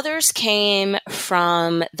 Okay. Others came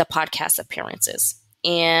from the podcast appearances.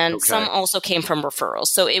 And some also came from referrals.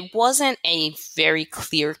 So it wasn't a very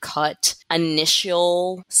clear-cut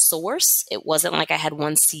initial source. It wasn't like I had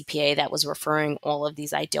one CPA that was referring all of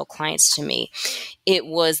these ideal clients to me. They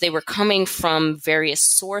were coming from various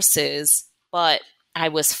sources, but I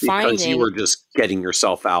was finding... Because you were just getting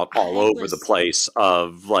yourself out all over the place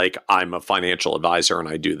of I'm a financial advisor and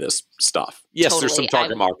I do this stuff. Yes, there's some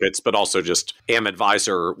target markets, but also just am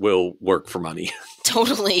advisor will work for money.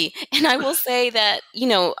 Totally. And I will say that,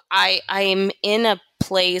 I am in a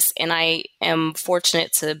place, and I am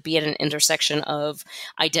fortunate to be at an intersection of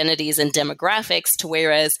identities and demographics, to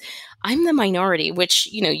whereas I'm the minority, which,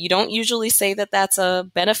 you don't usually say that that's a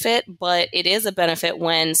benefit, but it is a benefit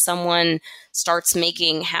when someone starts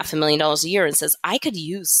making $500,000 a year and says, I could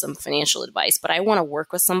use some financial advice, but I want to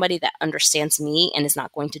work with somebody that understands me and is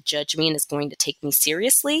not going to judge me and is going to take me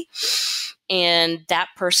seriously. And that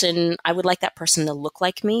person, I would like that person to look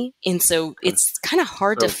like me. And so it's kind of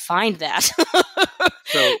hard to find that.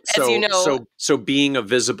 So being a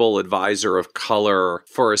visible advisor of color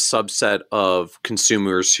for a subset of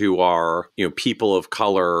consumers who are, people of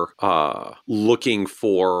color, looking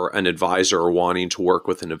for an advisor or wanting to work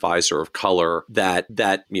with an advisor of color, that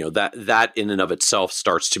in and of itself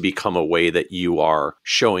starts to become a way that you are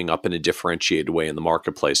showing up in a differentiated way in the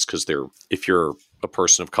marketplace. Because if you're a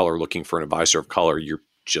person of color looking for an advisor of color, you're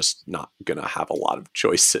just not going to have a lot of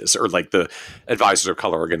choices, or like the advisors of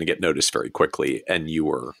color are going to get noticed very quickly. And you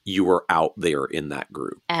were out there in that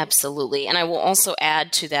group. Absolutely. And I will also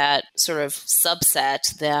add to that sort of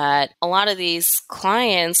subset that a lot of these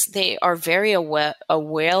clients, they are very well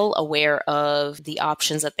aware of the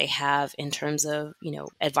options that they have in terms of,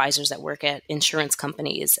 advisors that work at insurance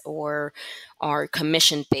companies or are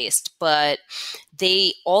commission-based, but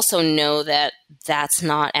they also know that that's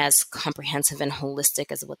not as comprehensive and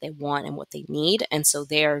holistic as what they want and what they need. And so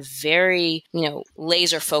they are very,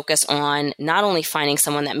 laser focused on not only finding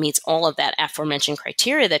someone that meets all of that aforementioned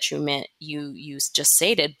criteria that you just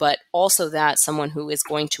stated, but also that someone who is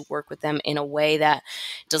going to work with them in a way that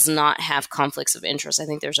does not have conflicts of interest. I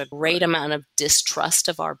think there's a great amount of distrust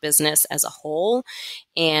of our business as a whole.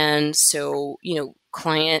 And so,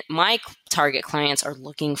 my target clients are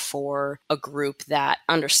looking for a group that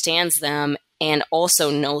understands them and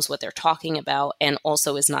also knows what they're talking about, and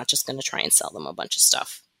also is not just going to try and sell them a bunch of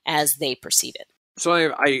stuff as they perceive it. So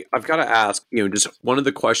I've got to ask, just one of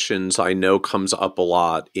the questions I know comes up a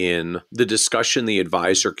lot in the discussion, the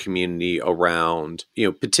advisor community around,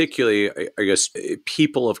 particularly, I guess,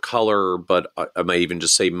 people of color, but I might even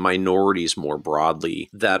just say minorities more broadly,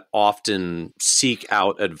 that often seek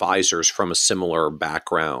out advisors from a similar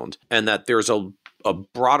background, and that there's a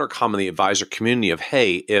broader comment in the advisor community of,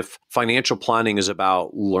 hey, if financial planning is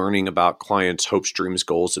about learning about clients' hopes, dreams,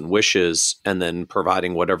 goals, and wishes, and then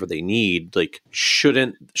providing whatever they need, like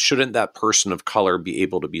shouldn't that person of color be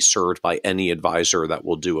able to be served by any advisor that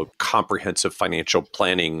will do a comprehensive financial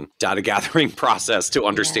planning data gathering process to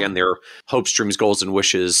understand their hopes, dreams, goals, and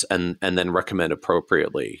wishes, and then recommend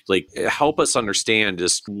appropriately? Like, help us understand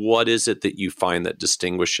just what is it that you find that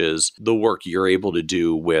distinguishes the work you're able to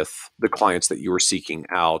do with the clients that you were seeking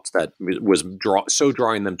out that was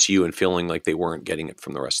drawing them to you and feeling like they weren't getting it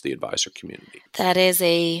from the rest of the advisor community? That is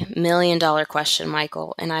a $1 million question,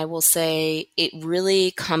 Michael. And I will say it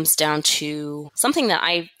really comes down to something that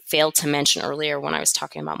I failed to mention earlier when I was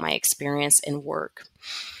talking about my experience in work.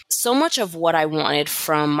 So much of what I wanted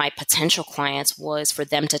from my potential clients was for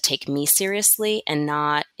them to take me seriously and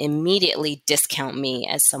not immediately discount me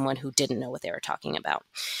as someone who didn't know what they were talking about.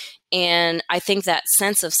 And I think that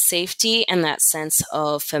sense of safety and that sense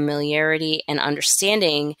of familiarity and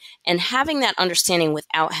understanding, and having that understanding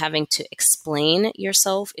without having to explain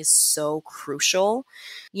yourself, is so crucial.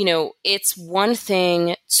 It's one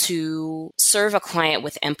thing to serve a client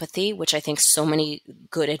with empathy, which I think so many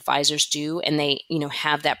good advisors do. And they,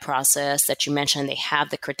 have that process that you mentioned. They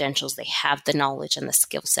have the credentials, they have the knowledge and the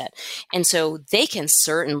skill set. And so they can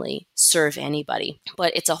certainly serve anybody.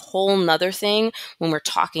 But it's a whole nother thing when we're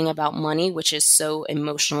talking about money, which is so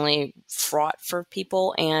emotionally fraught for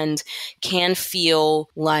people and can feel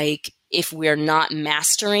like if we're not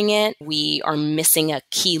mastering it, we are missing a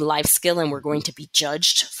key life skill and we're going to be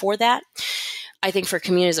judged for that. I think for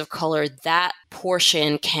communities of color, that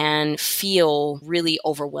portion can feel really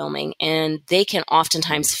overwhelming. And they can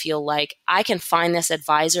oftentimes feel like, I can find this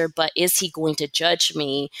advisor, but is he going to judge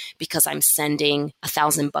me because I'm sending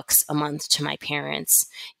 $1,000 a month to my parents?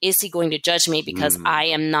 Is he going to judge me because I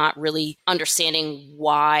am not really understanding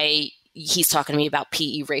why he's talking to me about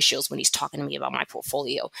PE ratios when he's talking to me about my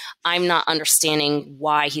portfolio? I'm not understanding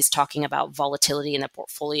why he's talking about volatility in the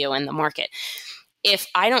portfolio and the market. If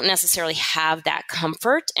I don't necessarily have that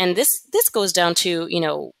comfort, and this goes down to,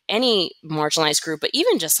 any marginalized group, but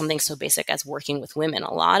even just something so basic as working with women.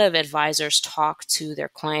 A lot of advisors talk to their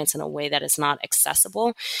clients in a way that is not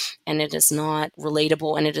accessible, and it is not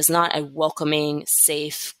relatable, and it is not a welcoming,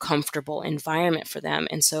 safe, comfortable environment for them.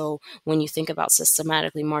 And so when you think about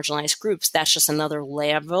systematically marginalized groups, that's just another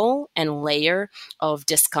level and layer of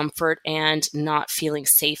discomfort and not feeling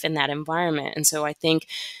safe in that environment. And so I think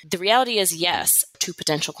the reality is, yes, two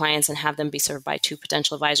potential clients and have them be served by two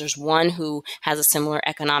potential advisors, one who has a similar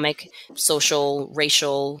economic, social,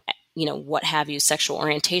 racial, what have you, sexual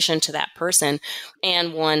orientation to that person,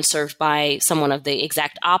 and one served by someone of the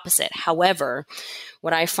exact opposite. However,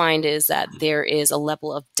 what I find is that there is a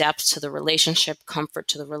level of depth to the relationship, comfort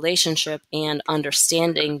to the relationship, and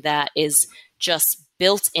understanding that is just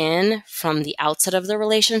built in from the outset of the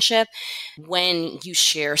relationship when you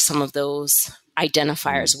share some of those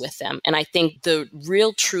identifiers with them. And I think the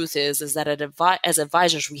real truth is that as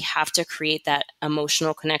advisors, we have to create that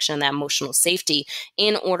emotional connection, that emotional safety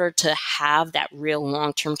in order to have that real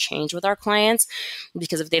long-term change with our clients.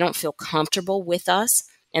 Because if they don't feel comfortable with us,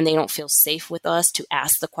 and they don't feel safe with us to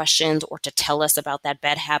ask the questions or to tell us about that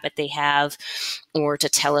bad habit they have, or to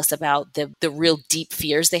tell us about the real deep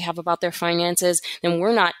fears they have about their finances, then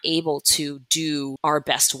we're not able to do our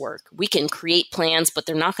best work. We can create plans, but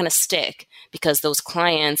they're not going to stick because those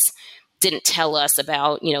clients didn't tell us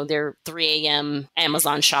about, their 3 a.m.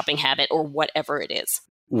 Amazon shopping habit or whatever it is.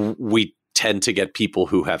 We tend to get people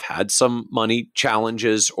who have had some money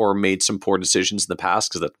challenges or made some poor decisions in the past,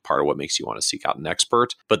 because that's part of what makes you want to seek out an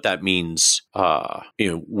expert. But that means,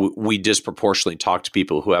 we disproportionately talk to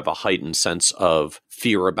people who have a heightened sense of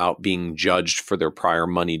fear about being judged for their prior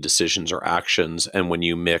money decisions or actions. And when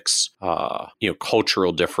you mix,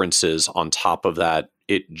 cultural differences on top of that,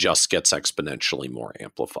 it just gets exponentially more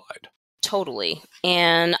amplified. Totally.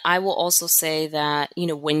 And I will also say that,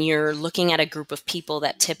 when you're looking at a group of people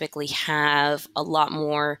that typically have a lot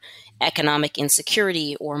more economic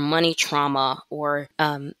insecurity or money trauma or,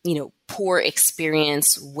 poor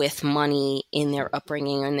experience with money in their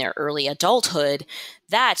upbringing or in their early adulthood,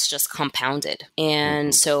 that's just compounded.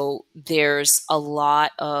 And so there's a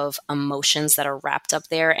lot of emotions that are wrapped up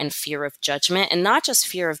there, and fear of judgment, and not just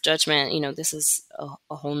fear of judgment. This is a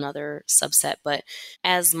whole nother subset, but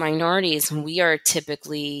as minorities, we are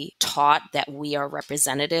typically taught that we are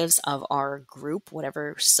representatives of our group,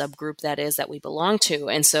 whatever subgroup that is that we belong to.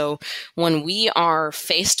 And so when we are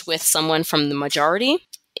faced with someone from the majority,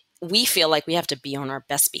 we feel like we have to be on our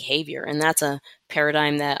best behavior. And that's a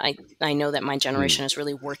paradigm that I know that my generation is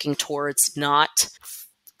really working towards not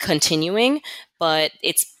continuing, but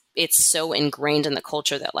it's so ingrained in the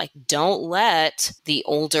culture that, like, don't let the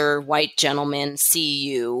older white gentleman see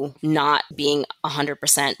you not being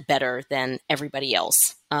 100% better than everybody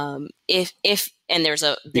else. And there's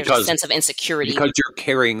a sense of insecurity because you're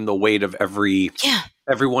carrying the weight of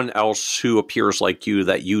everyone else who appears like you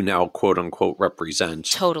that you now quote unquote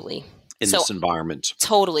represent. Totally. In this environment.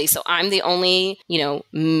 Totally. So I'm the only,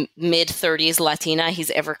 mid-30s Latina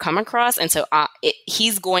he's ever come across. And so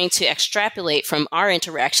he's going to extrapolate from our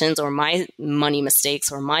interactions or my money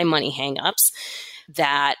mistakes or my money hangups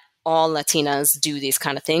that all Latinas do these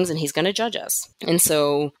kind of things, and he's going to judge us. And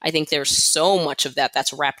so I think there's so much of that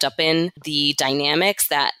that's wrapped up in the dynamics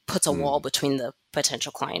that puts a wall between the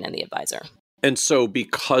potential client and the advisor. And so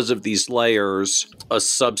because of these layers, a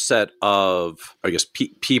subset of, I guess,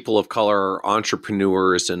 people of color,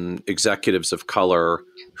 entrepreneurs and executives of color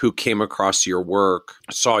who came across your work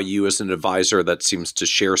saw you as an advisor that seems to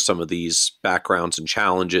share some of these backgrounds and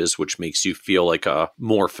challenges, which makes you feel like a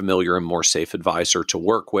more familiar and more safe advisor to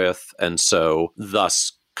work with. And so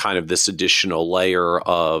thus kind of this additional layer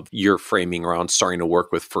of your framing around starting to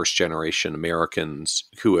work with first generation Americans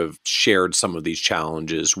who have shared some of these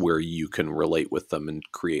challenges where you can relate with them and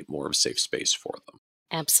create more of a safe space for them.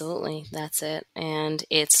 Absolutely. That's it. And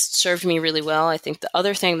it's served me really well. I think the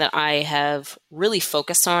other thing that I have really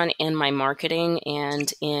focused on in my marketing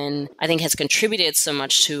and I think has contributed so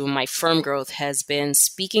much to my firm growth has been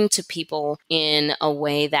speaking to people in a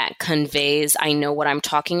way that conveys I know what I'm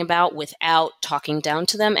talking about without talking down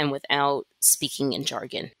to them and without speaking in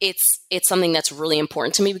jargon. It's something that's really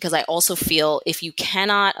important to me because I also feel if you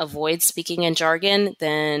cannot avoid speaking in jargon,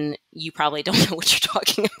 then you probably don't know what you're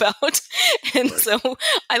talking about. And so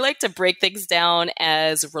I like to break things down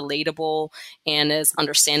as relatable and as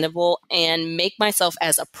understandable and make myself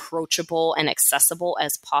as approachable and accessible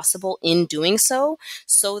as possible in doing so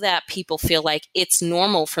that people feel like it's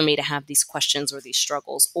normal for me to have these questions or these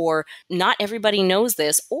struggles, or not everybody knows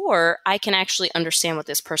this, or I can actually understand what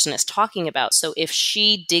this person is talking about. So if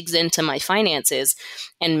she digs into my finances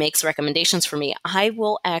and makes recommendations for me, I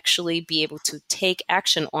will actually be able to take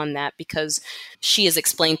action on that because she has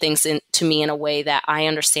explained things to me in a way that I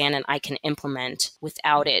understand and I can implement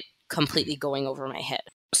without it completely going over my head.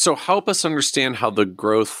 So help us understand how the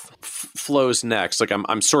growth flows next. Like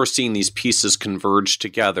I'm sort of seeing these pieces converge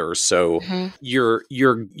together. So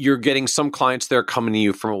you're getting some clients that are coming to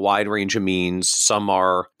you from a wide range of means. Some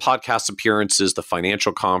are podcast appearances, the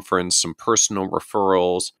financial conference, some personal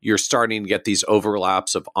referrals. You're starting to get these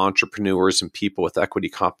overlaps of entrepreneurs and people with equity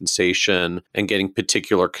compensation, and getting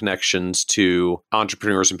particular connections to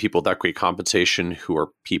entrepreneurs and people with equity compensation who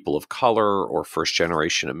are people of color or first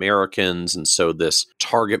generation Americans. And so this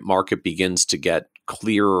target market begins to get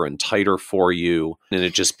clearer and tighter for you. And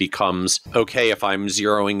it just becomes, okay, if I'm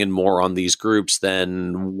zeroing in more on these groups,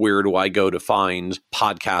 then where do I go to find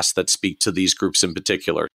podcasts that speak to these groups in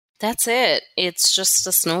particular? That's it. It's just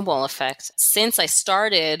a snowball effect. Since I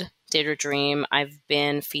started Dare to Dream, I've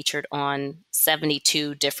been featured on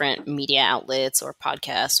 72 different media outlets or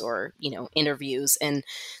podcasts or, interviews. And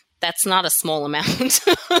that's not a small amount.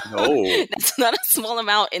 No. That's not a small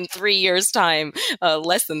amount in 3 years' time,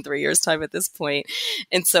 less than 3 years' time at this point.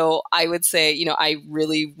 And so I would say, I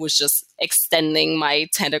really was just extending my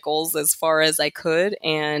tentacles as far as I could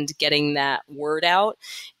and getting that word out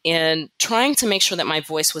and trying to make sure that my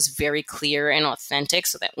voice was very clear and authentic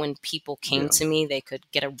so that when people came to me, they could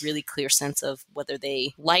get a really clear sense of whether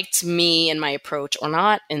they liked me and my approach or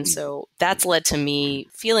not. And so that's led to me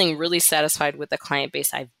feeling really satisfied with the client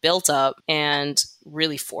base I've built up and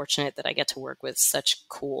really fortunate that I get to work with such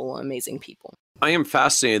cool, amazing people. I am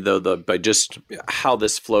fascinated, though, by just how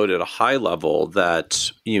this flowed at a high level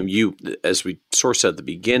that, you, as we sort of said at the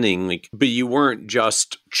beginning, but you weren't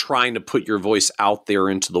just trying to put your voice out there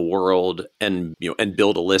into the world and, and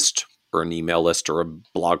build a list or an email list or a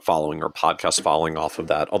blog following or podcast following off of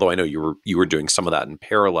that. Although I know you were doing some of that in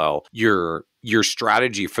parallel. Your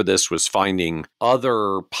strategy for this was finding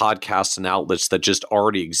other podcasts and outlets that just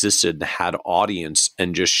already existed and had audience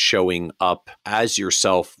and just showing up as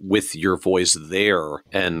yourself with your voice there.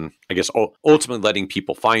 And I guess ultimately letting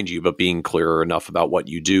people find you, but being clear enough about what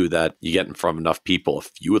you do that you get in front of enough people. A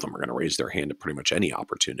few of them are going to raise their hand at pretty much any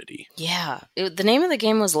opportunity. Yeah. The name of the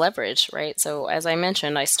game was leverage, right? So as I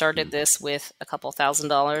mentioned, I started this with a couple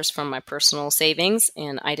 $1,000s from my personal savings,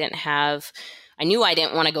 and I knew I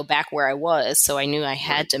didn't want to go back where I was, so I knew I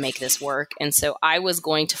had to make this work. And so I was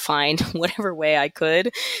going to find whatever way I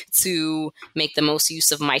could to make the most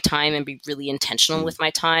use of my time and be really intentional with my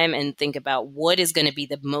time and think about what is going to be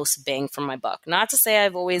the most bang for my buck. Not to say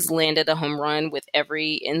I've always landed a home run with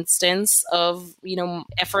every instance of,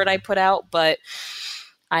 effort I put out, but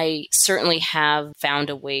I certainly have found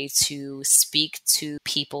a way to speak to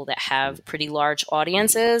people that have pretty large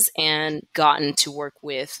audiences and gotten to work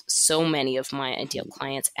with so many of my ideal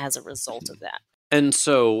clients as a result of that. And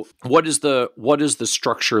so what does the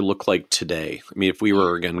structure look like today? I mean, if we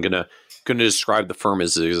were again going to describe the firm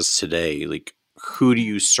as it is today, like who do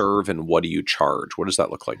you serve and what do you charge? What does that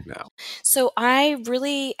look like now? So I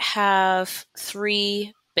really have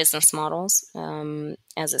 3 business models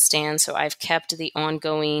as it stands. So I've kept the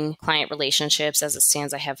ongoing client relationships as it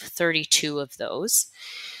stands. I have 32 of those.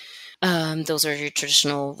 Those are your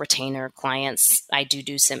traditional retainer clients. I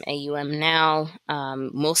do some AUM now,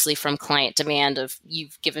 mostly from client demand of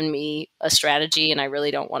you've given me a strategy and I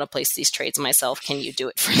really don't want to place these trades myself. Can you do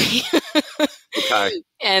it for me? Okay.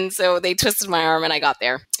 And so they twisted my arm and I got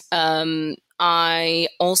there. I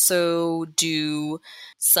also do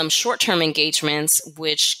some short-term engagements,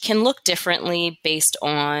 which can look differently based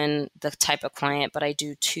on the type of client, but I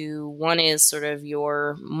do 2. One is sort of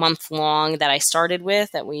your month-long that I started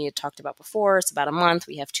with that we had talked about before. It's about a month.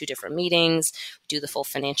 We have 2 different meetings, we do the full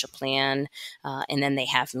financial plan, and then they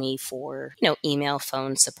have me for email,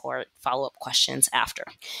 phone support, follow-up questions after.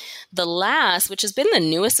 The last, which has been the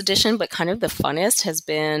newest addition, but kind of the funnest, has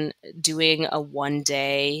been doing a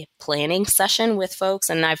 1-day planning session with folks.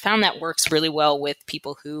 And I found that works really well with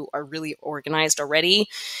people who are really organized already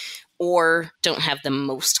or don't have the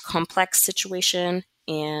most complex situation.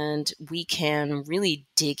 And we can really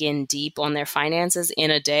dig in deep on their finances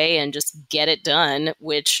in a day and just get it done,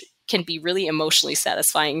 which can be really emotionally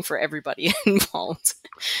satisfying for everybody involved.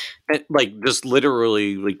 And just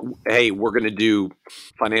literally hey, we're going to do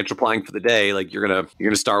financial planning for the day. You're going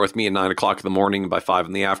to start with me at 9 o'clock in the morning. By 5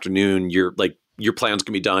 in the afternoon, your plan's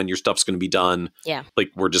going to be done. Your stuff's going to be done. Yeah.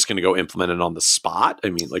 We're just going to go implement it on the spot. I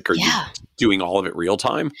mean, are you doing all of it real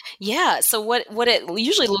time? Yeah. So what it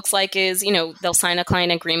usually looks like is, they'll sign a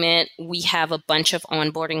client agreement. We have a bunch of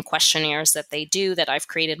onboarding questionnaires that they do that I've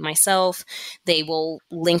created myself. They will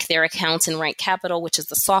link their accounts in Right Capital, which is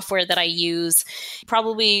the software that I use.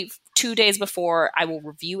 Probably 2 days before, I will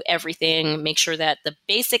review everything, make sure that the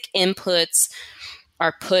basic inputs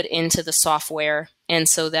are put into the software And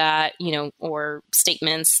so that, or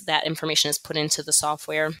statements, that information is put into the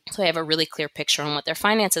software. So I have a really clear picture on what their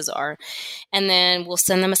finances are. And then we'll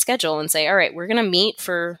send them a schedule and say, all right, we're going to meet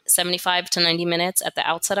for 75 to 90 minutes at the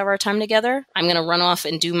outset of our time together. I'm going to run off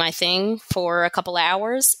and do my thing for a couple of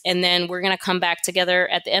hours. And then we're going to come back together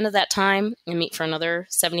at the end of that time and meet for another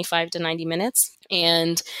 75 to 90 minutes.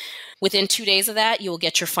 And within 2 days of that, you will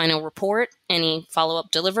get your final report, any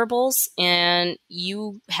follow-up deliverables, and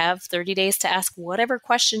you have 30 days to ask whatever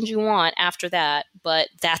questions you want after that, but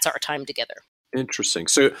that's our time together. Interesting.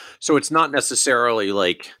 So it's not necessarily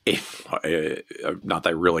like, not that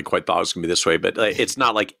I really quite thought it was going to be this way, but it's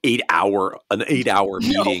not like an 8-hour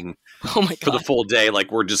meeting Oh my God. for the full day. Like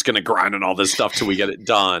we're just going to grind on all this stuff till we get it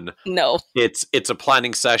done. No. It's a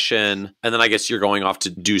planning session. And then I guess you're going off to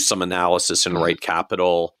do some analysis and write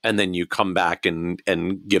capital. And then you come back and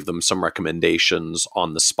give them some recommendations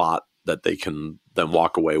on the spot that they can then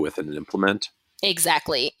walk away with and implement.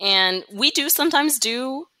 Exactly. And we do sometimes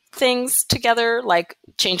do things together, like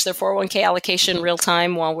change their 401k allocation real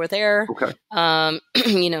time while we're there. Okay.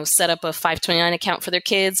 Set up a 529 account for their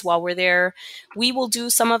kids while we're there. We will do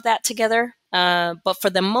some of that together. But for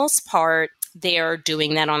the most part, they are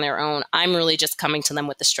doing that on their own. I'm really just coming to them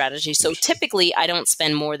with the strategy. So typically I don't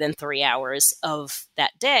spend more than 3 hours of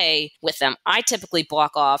that day with them. I typically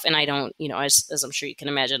block off, and I don't, as I'm sure you can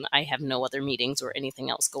imagine, I have no other meetings or anything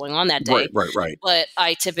else going on that day. Right. But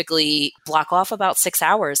I typically block off about 6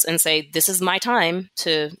 hours and say, this is my time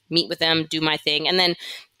to meet with them, do my thing. And then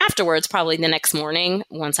afterwards, probably the next morning,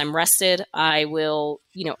 once I'm rested, I will,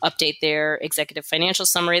 update their executive financial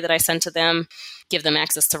summary that I sent to them, give them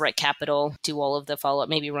access to Write Capital, do all of the follow-up,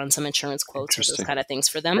 maybe run some insurance quotes or those kind of things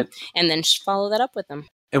for them, and then follow that up with them.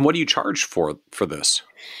 And what do you charge for this?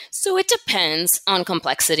 So it depends on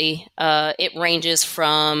complexity. It ranges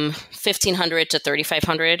from $1,500 to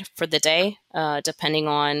 $3,500 for the day, depending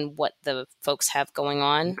on what the folks have going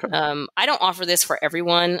on. Okay. I don't offer this for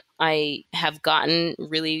everyone. I have gotten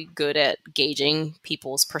really good at gauging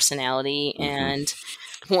people's personality and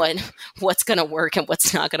what's going to work and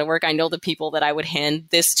what's not going to work. I know the people that I would hand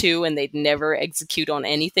this to, and they'd never execute on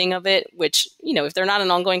anything of it, which, if they're not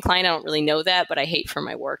an ongoing client, I don't really know that, but I hate for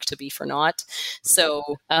my work to be for naught. So,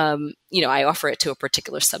 I offer it to a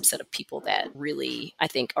particular subset of people that really, I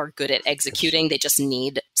think, are good at executing. They just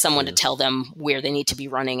need someone to tell them where they need to be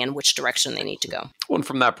running and which direction they need to go. Well, and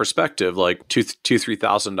from that perspective, like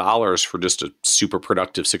 $3,000 for just a super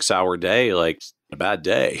productive 6-hour day, like a bad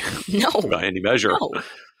day. No. By any measure. No.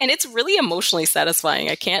 And it's really emotionally satisfying.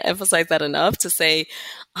 I can't emphasize that enough to say,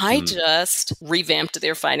 I just revamped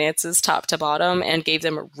their finances top to bottom and gave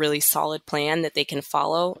them a really solid plan that they can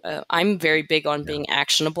follow. I'm very big on being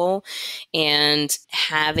actionable and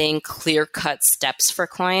having clear-cut steps for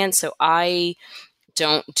clients. So I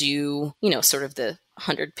don't do, sort of the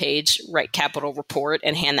 100-page Write Capital report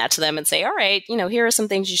and hand that to them and say, all right, here are some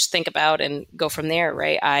things you should think about and go from there,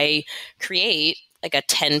 right? I create like a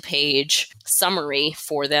 10-page summary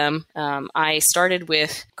for them. I started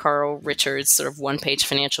with Carl Richards' sort of 1-page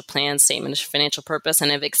financial plan, statement of financial purpose,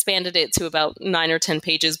 and have expanded it to about 9 or 10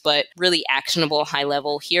 pages, but really actionable, high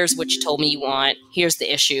level. Here's what you told me you want. Here's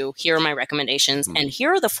the issue. Here are my recommendations. And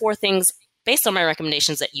here are the 4 things based on my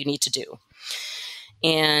recommendations that you need to do.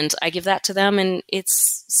 And I give that to them, and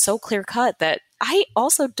it's so clear cut that I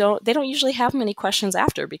also they don't usually have many questions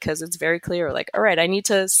after, because it's very clear, like, all right, I need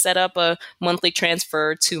to set up a monthly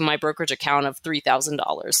transfer to my brokerage account of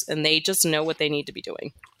 $3,000, and they just know what they need to be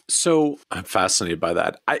doing. So I'm fascinated by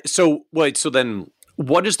that. So then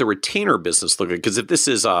what does the retainer business look like? Because if this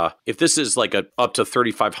is like a up to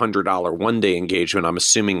 $3,500 one-day engagement, I'm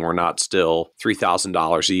assuming we're not still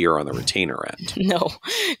 $3,000 a year on the retainer end.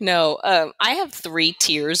 No. I have 3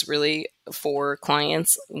 tiers really for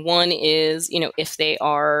clients. One is, if they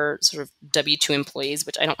are sort of W-2 employees,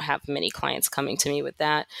 which I don't have many clients coming to me with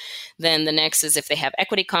that. Then the next is if they have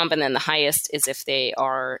equity comp, and then the highest is if they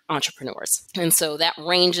are entrepreneurs. And so that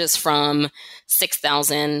ranges from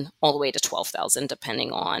 $6,000 all the way to $12,000,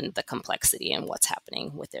 depending on the complexity and what's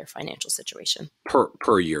happening with their financial situation.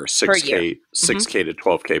 Per year, $6K to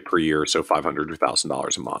 $12K per year, so $500 to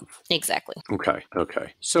 $1,000 a month. Exactly.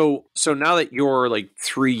 Okay. So now that you're like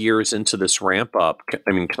 3 years into this ramp up,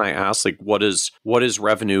 can I ask, like, what is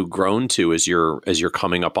revenue grown to as you're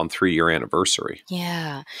coming up on 3-year anniversary?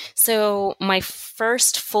 Yeah. So my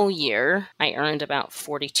first full year, I earned about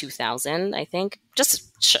 $42,000, I think.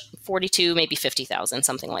 Just 42, maybe 50,000,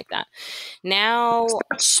 something like that. Now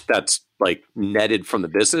that's like netted from the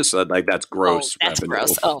business. Like that's gross. Oh, that's revenue.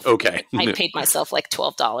 Gross. Oh, okay. I paid myself like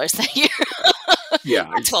 $12 that year. Yeah,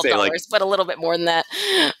 not $12, but a little bit more than that.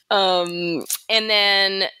 And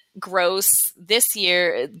then gross this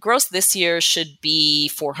year should be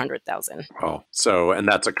 400,000. Oh, so, and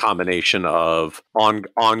that's a combination of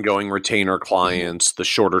ongoing retainer clients, the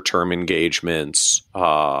shorter term engagements,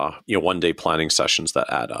 1-day planning sessions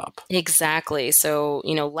that add up. Exactly. So,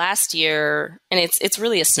 last year, and it's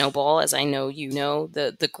really a snowball, as I know,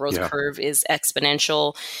 the growth curve is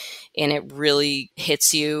exponential. And it really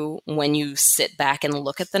hits you when you sit back and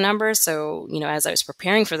look at the numbers. So, as I was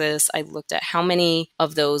preparing for this, I looked at how many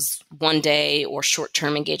of those 1-day or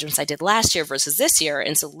short-term engagements I did last year versus this year.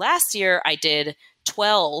 And so last year I did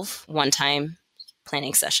 12 one-time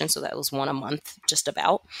planning sessions. So that was one a month, just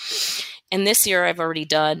about. And this year I've already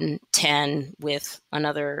done 10 with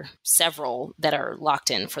another several that are locked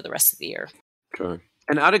in for the rest of the year. Okay.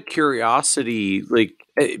 And out of curiosity,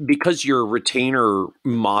 because your retainer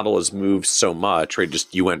model has moved so much, right?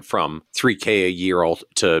 Just you went from $3,000 a year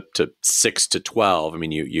to 6 to 12. I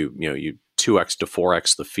mean, you 2x to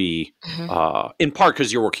 4x the fee, in part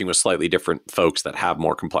because you're working with slightly different folks that have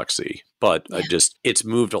more complexity. But it's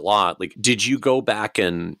moved a lot. Did you go back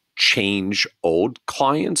and change old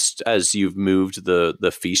clients as you've moved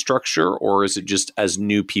the fee structure, or is it just as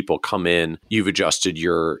new people come in, you've adjusted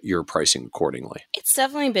your pricing accordingly? It's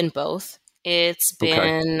definitely been both. It's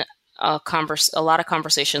been a lot of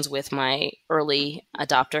conversations with my early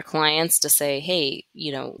adopter clients to say, hey,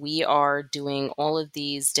 we are doing all of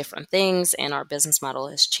these different things and our business model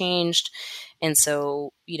has changed. And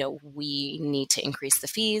so, we need to increase the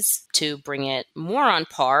fees to bring it more on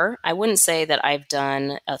par. I wouldn't say that I've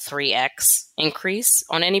done a 3x increase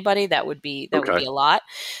on anybody. That would be a lot,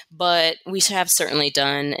 but we have certainly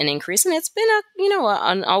done an increase. And it's been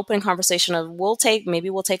an open conversation of we'll take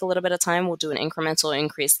a little bit of time. We'll do an incremental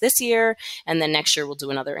increase this year. And then next year we'll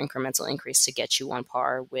do another incremental increase to get you on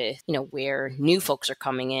par with, where new folks are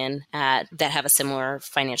coming in at that have a similar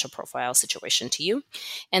financial profile situation to you.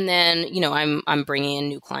 And then, I'm bringing in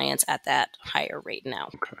new clients at that higher rate now.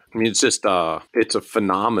 Okay. I mean, it's just it's a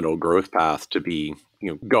phenomenal growth path to be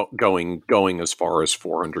going as far as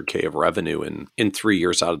 $400,000 of revenue in 3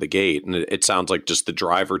 years out of the gate. And it sounds like just the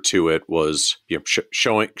driver to it was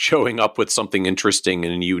showing up with something interesting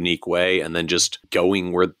in a unique way, and then just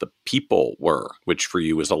going where the people were, which for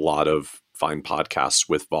you is a lot of fine podcasts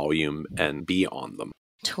with volume and be on them.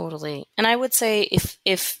 Totally. And I would say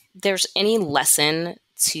if there's any lesson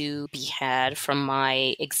to be had from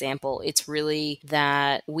my example, it's really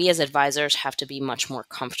that we as advisors have to be much more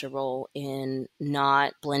comfortable in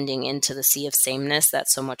not blending into the sea of sameness that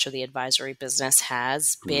so much of the advisory business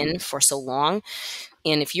has been for so long.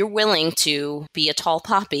 And if you're willing to be a tall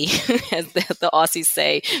poppy, as the Aussies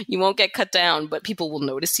say, you won't get cut down, but people will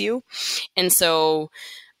notice you. And so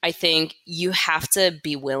I think you have to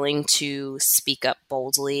be willing to speak up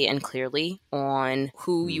boldly and clearly on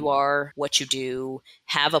who you are, what you do,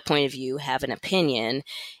 have a point of view, have an opinion,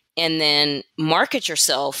 and then market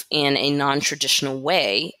yourself in a non-traditional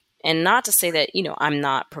way. And not to say that, I'm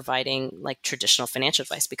not providing traditional financial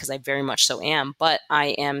advice, because I very much so am, but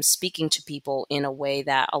I am speaking to people in a way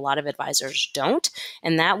that a lot of advisors don't,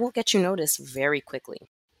 and that will get you noticed very quickly.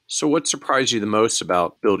 So what surprised you the most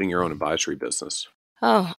about building your own advisory business?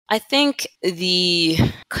 Oh, I think the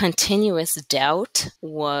continuous doubt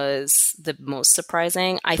was the most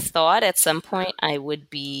surprising. I thought at some point I would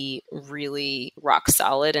be really rock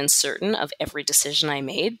solid and certain of every decision I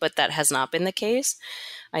made, but that has not been the case.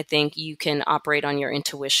 I think you can operate on your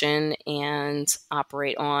intuition and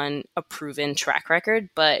operate on a proven track record,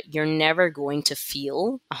 but you're never going to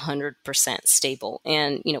feel 100% stable.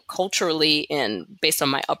 And, culturally and based on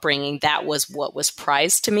my upbringing, that was what was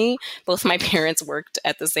prized to me. Both my parents worked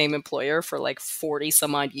at the same employer for 40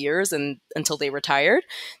 some odd years and until they retired.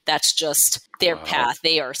 That's just their path.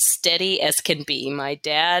 They are steady as can be. My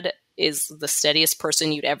dad is the steadiest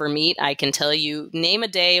person you'd ever meet. I can tell you, name a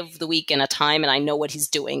day of the week and a time, and I know what he's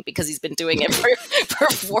doing because he's been doing it for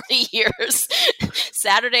 40 years.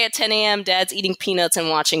 Saturday at 10 a.m., Dad's eating peanuts and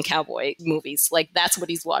watching cowboy movies. That's what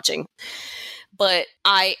he's watching. But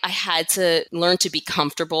I had to learn to be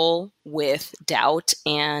comfortable with doubt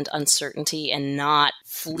and uncertainty and not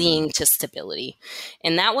fleeing to stability.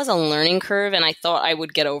 And that was a learning curve, and I thought I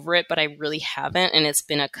would get over it, but I really haven't. And it's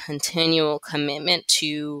been a continual commitment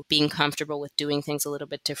to being comfortable with doing things a little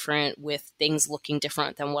bit different, with things looking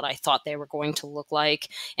different than what I thought they were going to look like,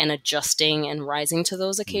 and adjusting and rising to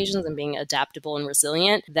those occasions and being adaptable and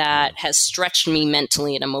resilient. That has stretched me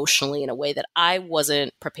mentally and emotionally in a way that I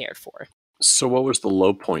wasn't prepared for. So what was the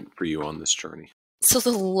low point for you on this journey? So the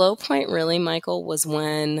low point really, Michael, was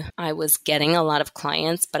when I was getting a lot of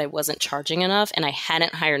clients, but I wasn't charging enough and I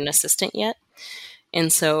hadn't hired an assistant yet.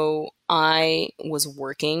 And so I was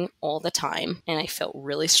working all the time and I felt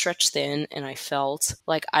really stretched thin, and I felt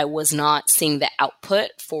like I was not seeing the output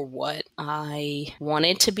for what I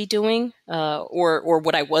wanted to be doing or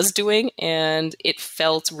what I was doing. And it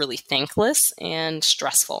felt really thankless and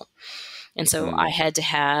stressful. And so I had to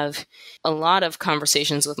have a lot of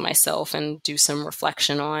conversations with myself and do some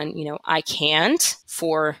reflection on, I can't,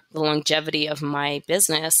 for the longevity of my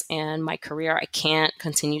business and my career, I can't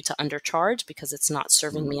continue to undercharge because it's not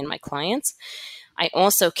serving me and my clients. I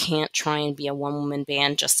also can't try and be a one-woman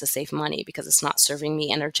band just to save money because it's not serving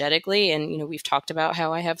me energetically. And, we've talked about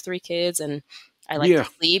how I have 3 kids, and I like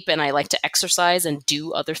to sleep and I like to exercise and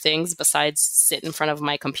do other things besides sit in front of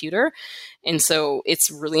my computer. And so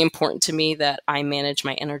it's really important to me that I manage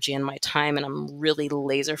my energy and my time, and I'm really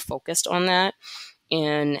laser focused on that.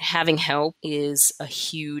 And having help is a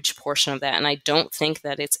huge portion of that. And I don't think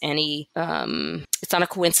that it's it's not a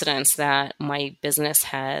coincidence that my business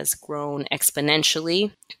has grown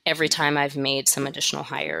exponentially every time I've made some additional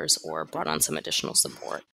hires or brought on some additional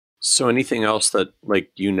support. So anything else that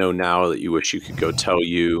now that you wish you could go tell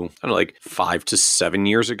you, I don't know, 5 to 7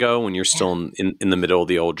 years ago when you're still in the middle of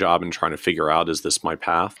the old job and trying to figure out, is this my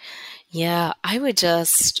path? Yeah, I would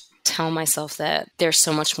just tell myself that there's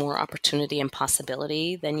so much more opportunity and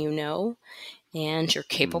possibility than you know. And you're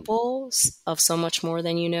capable of so much more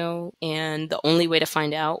than you know. And the only way to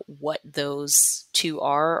find out what those two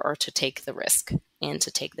are to take the risk and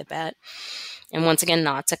to take the bet. And once again,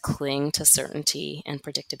 not to cling to certainty and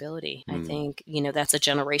predictability. I think, that's a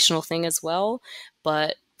generational thing as well.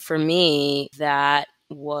 But for me, that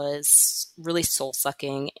was really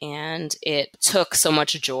soul-sucking, and it took so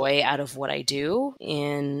much joy out of what I do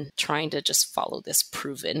in trying to just follow this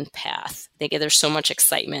proven path. I think there's so much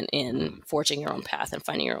excitement in forging your own path and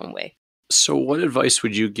finding your own way. So what advice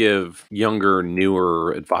would you give younger,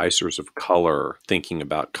 newer advisors of color thinking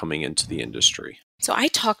about coming into the industry? So I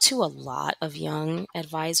talk to a lot of young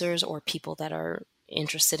advisors or people that are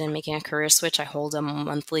interested in making a career switch. I hold a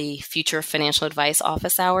monthly future financial advice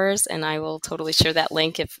office hours, and I will totally share that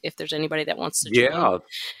link if there's anybody that wants to join. Yeah,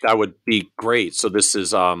 that would be great. So this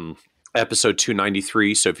is episode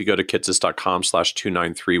 293. So if you go to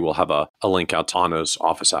kitsis.com/293, we'll have a link out to Anna's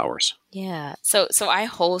office hours. Yeah. So I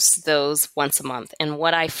host those once a month. And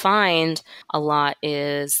what I find a lot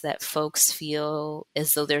is that folks feel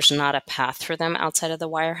as though there's not a path for them outside of the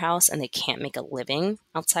wirehouse and they can't make a living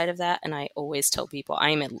outside of that. And I always tell people I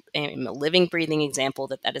am a living, breathing example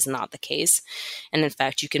that is not the case. And in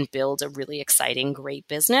fact, you can build a really exciting, great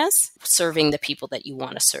business serving the people that you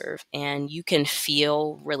want to serve. And you can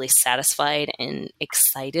feel really satisfied and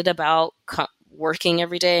excited about working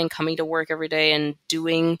every day and coming to work every day and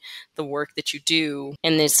doing the work that you do.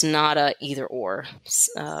 And it's not a either or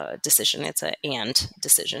decision. It's a and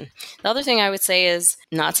decision. The other thing I would say is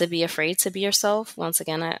not to be afraid to be yourself. Once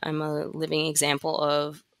again, I'm a living example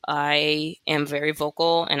of I am very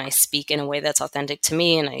vocal and I speak in a way that's authentic to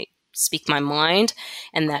me and I speak my mind,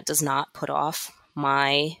 and that does not put off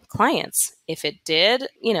my clients. If it did,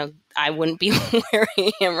 I wouldn't be where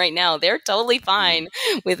I am right now. They're totally fine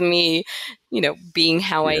with me, being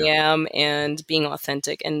how I am and being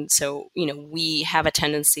authentic. And so, we have a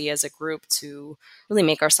tendency as a group to really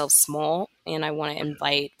make ourselves small. And I want to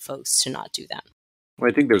invite folks to not do that.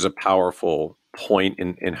 Well, I think there's a powerful point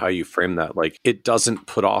in how you frame that. It doesn't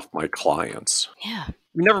put off my clients. Yeah.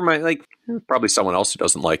 Never mind. Probably someone else who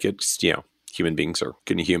doesn't like it. Just, human beings are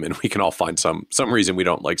kind of human. We can all find some reason we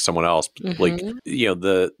don't like someone else.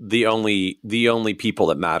 The only people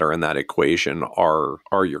that matter in that equation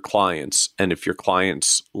are your clients. And if your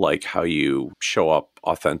clients like how you show up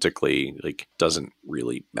authentically, doesn't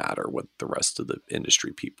really matter what the rest of the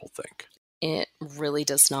industry people think. It really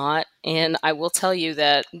does not. And I will tell you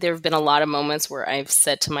that there have been a lot of moments where I've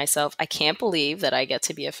said to myself, I can't believe that I get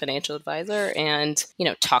to be a financial advisor and,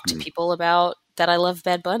 talk to people about that I love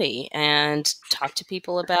Bad Bunny and talk to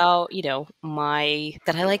people about,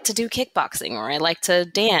 that I like to do kickboxing or I like to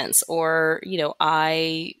dance or,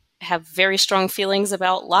 I have very strong feelings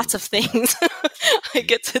about lots of things. I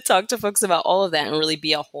get to talk to folks about all of that and really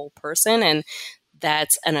be a whole person. And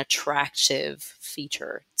that's an attractive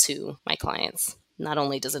feature to my clients. Not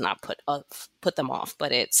only does it not put them off,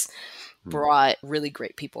 but it's brought really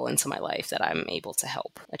great people into my life that I'm able to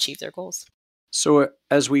help achieve their goals. So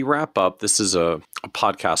as we wrap up, this is a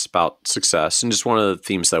podcast about success. And just one of the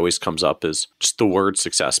themes that always comes up is just the word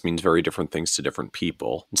success means very different things to different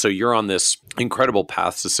people. And so you're on this incredible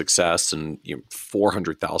path to success and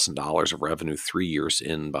 $400,000 of revenue 3 years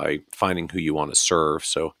in by finding who you want to serve.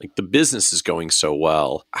 So the business is going so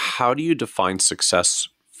well. How do you define success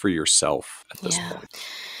for yourself at this point?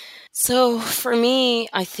 So for me,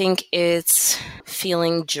 I think it's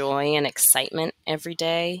feeling joy and excitement every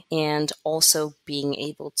day, and also being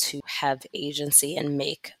able to have agency and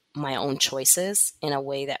make my own choices in a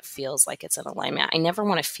way that feels like it's in alignment. I never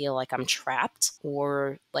want to feel like I'm trapped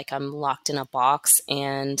or like I'm locked in a box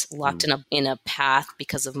and locked in a path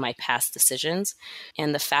because of my past decisions.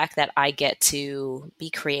 And the fact that I get to be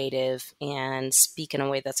creative and speak in a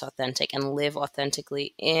way that's authentic and live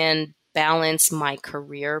authentically and balance my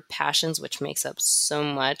career passions, which makes up so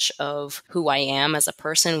much of who I am as a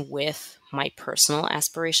person, with my personal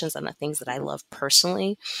aspirations and the things that I love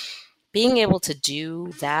personally. Being able to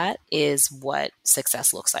do that is what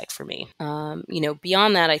success looks like for me.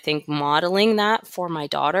 Beyond that, I think modeling that for my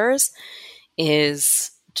daughters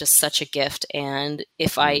is just such a gift. And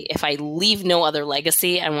if I leave no other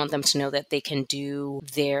legacy, I want them to know that they can do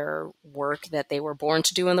their work that they were born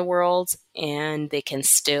to do in the world, and they can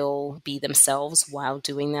still be themselves while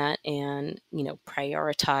doing that, and,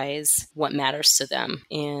 prioritize what matters to them.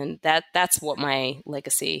 And that's what my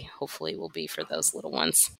legacy hopefully will be for those little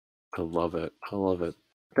ones. I love it. I love it.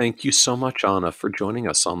 Thank you so much, Anna, for joining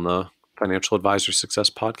us on the Financial Advisor Success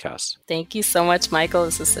Podcast. Thank you so much, Michael.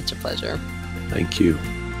 This is such a pleasure. Thank you.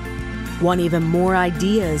 Want even more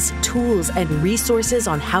ideas, tools, and resources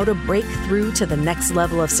on how to break through to the next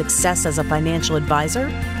level of success as a financial advisor?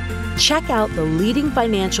 Check out the leading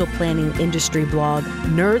financial planning industry blog,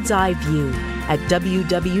 Nerd's Eye View, at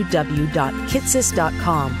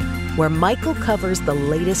www.kitsis.com, where Michael covers the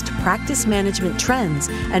latest practice management trends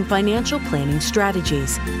and financial planning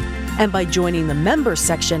strategies. And by joining the members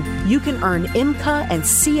section, you can earn IMCA and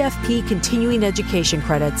CFP continuing education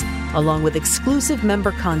credits, along with exclusive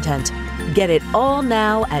member content. Get it all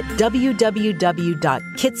now at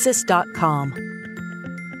www.kitsis.com.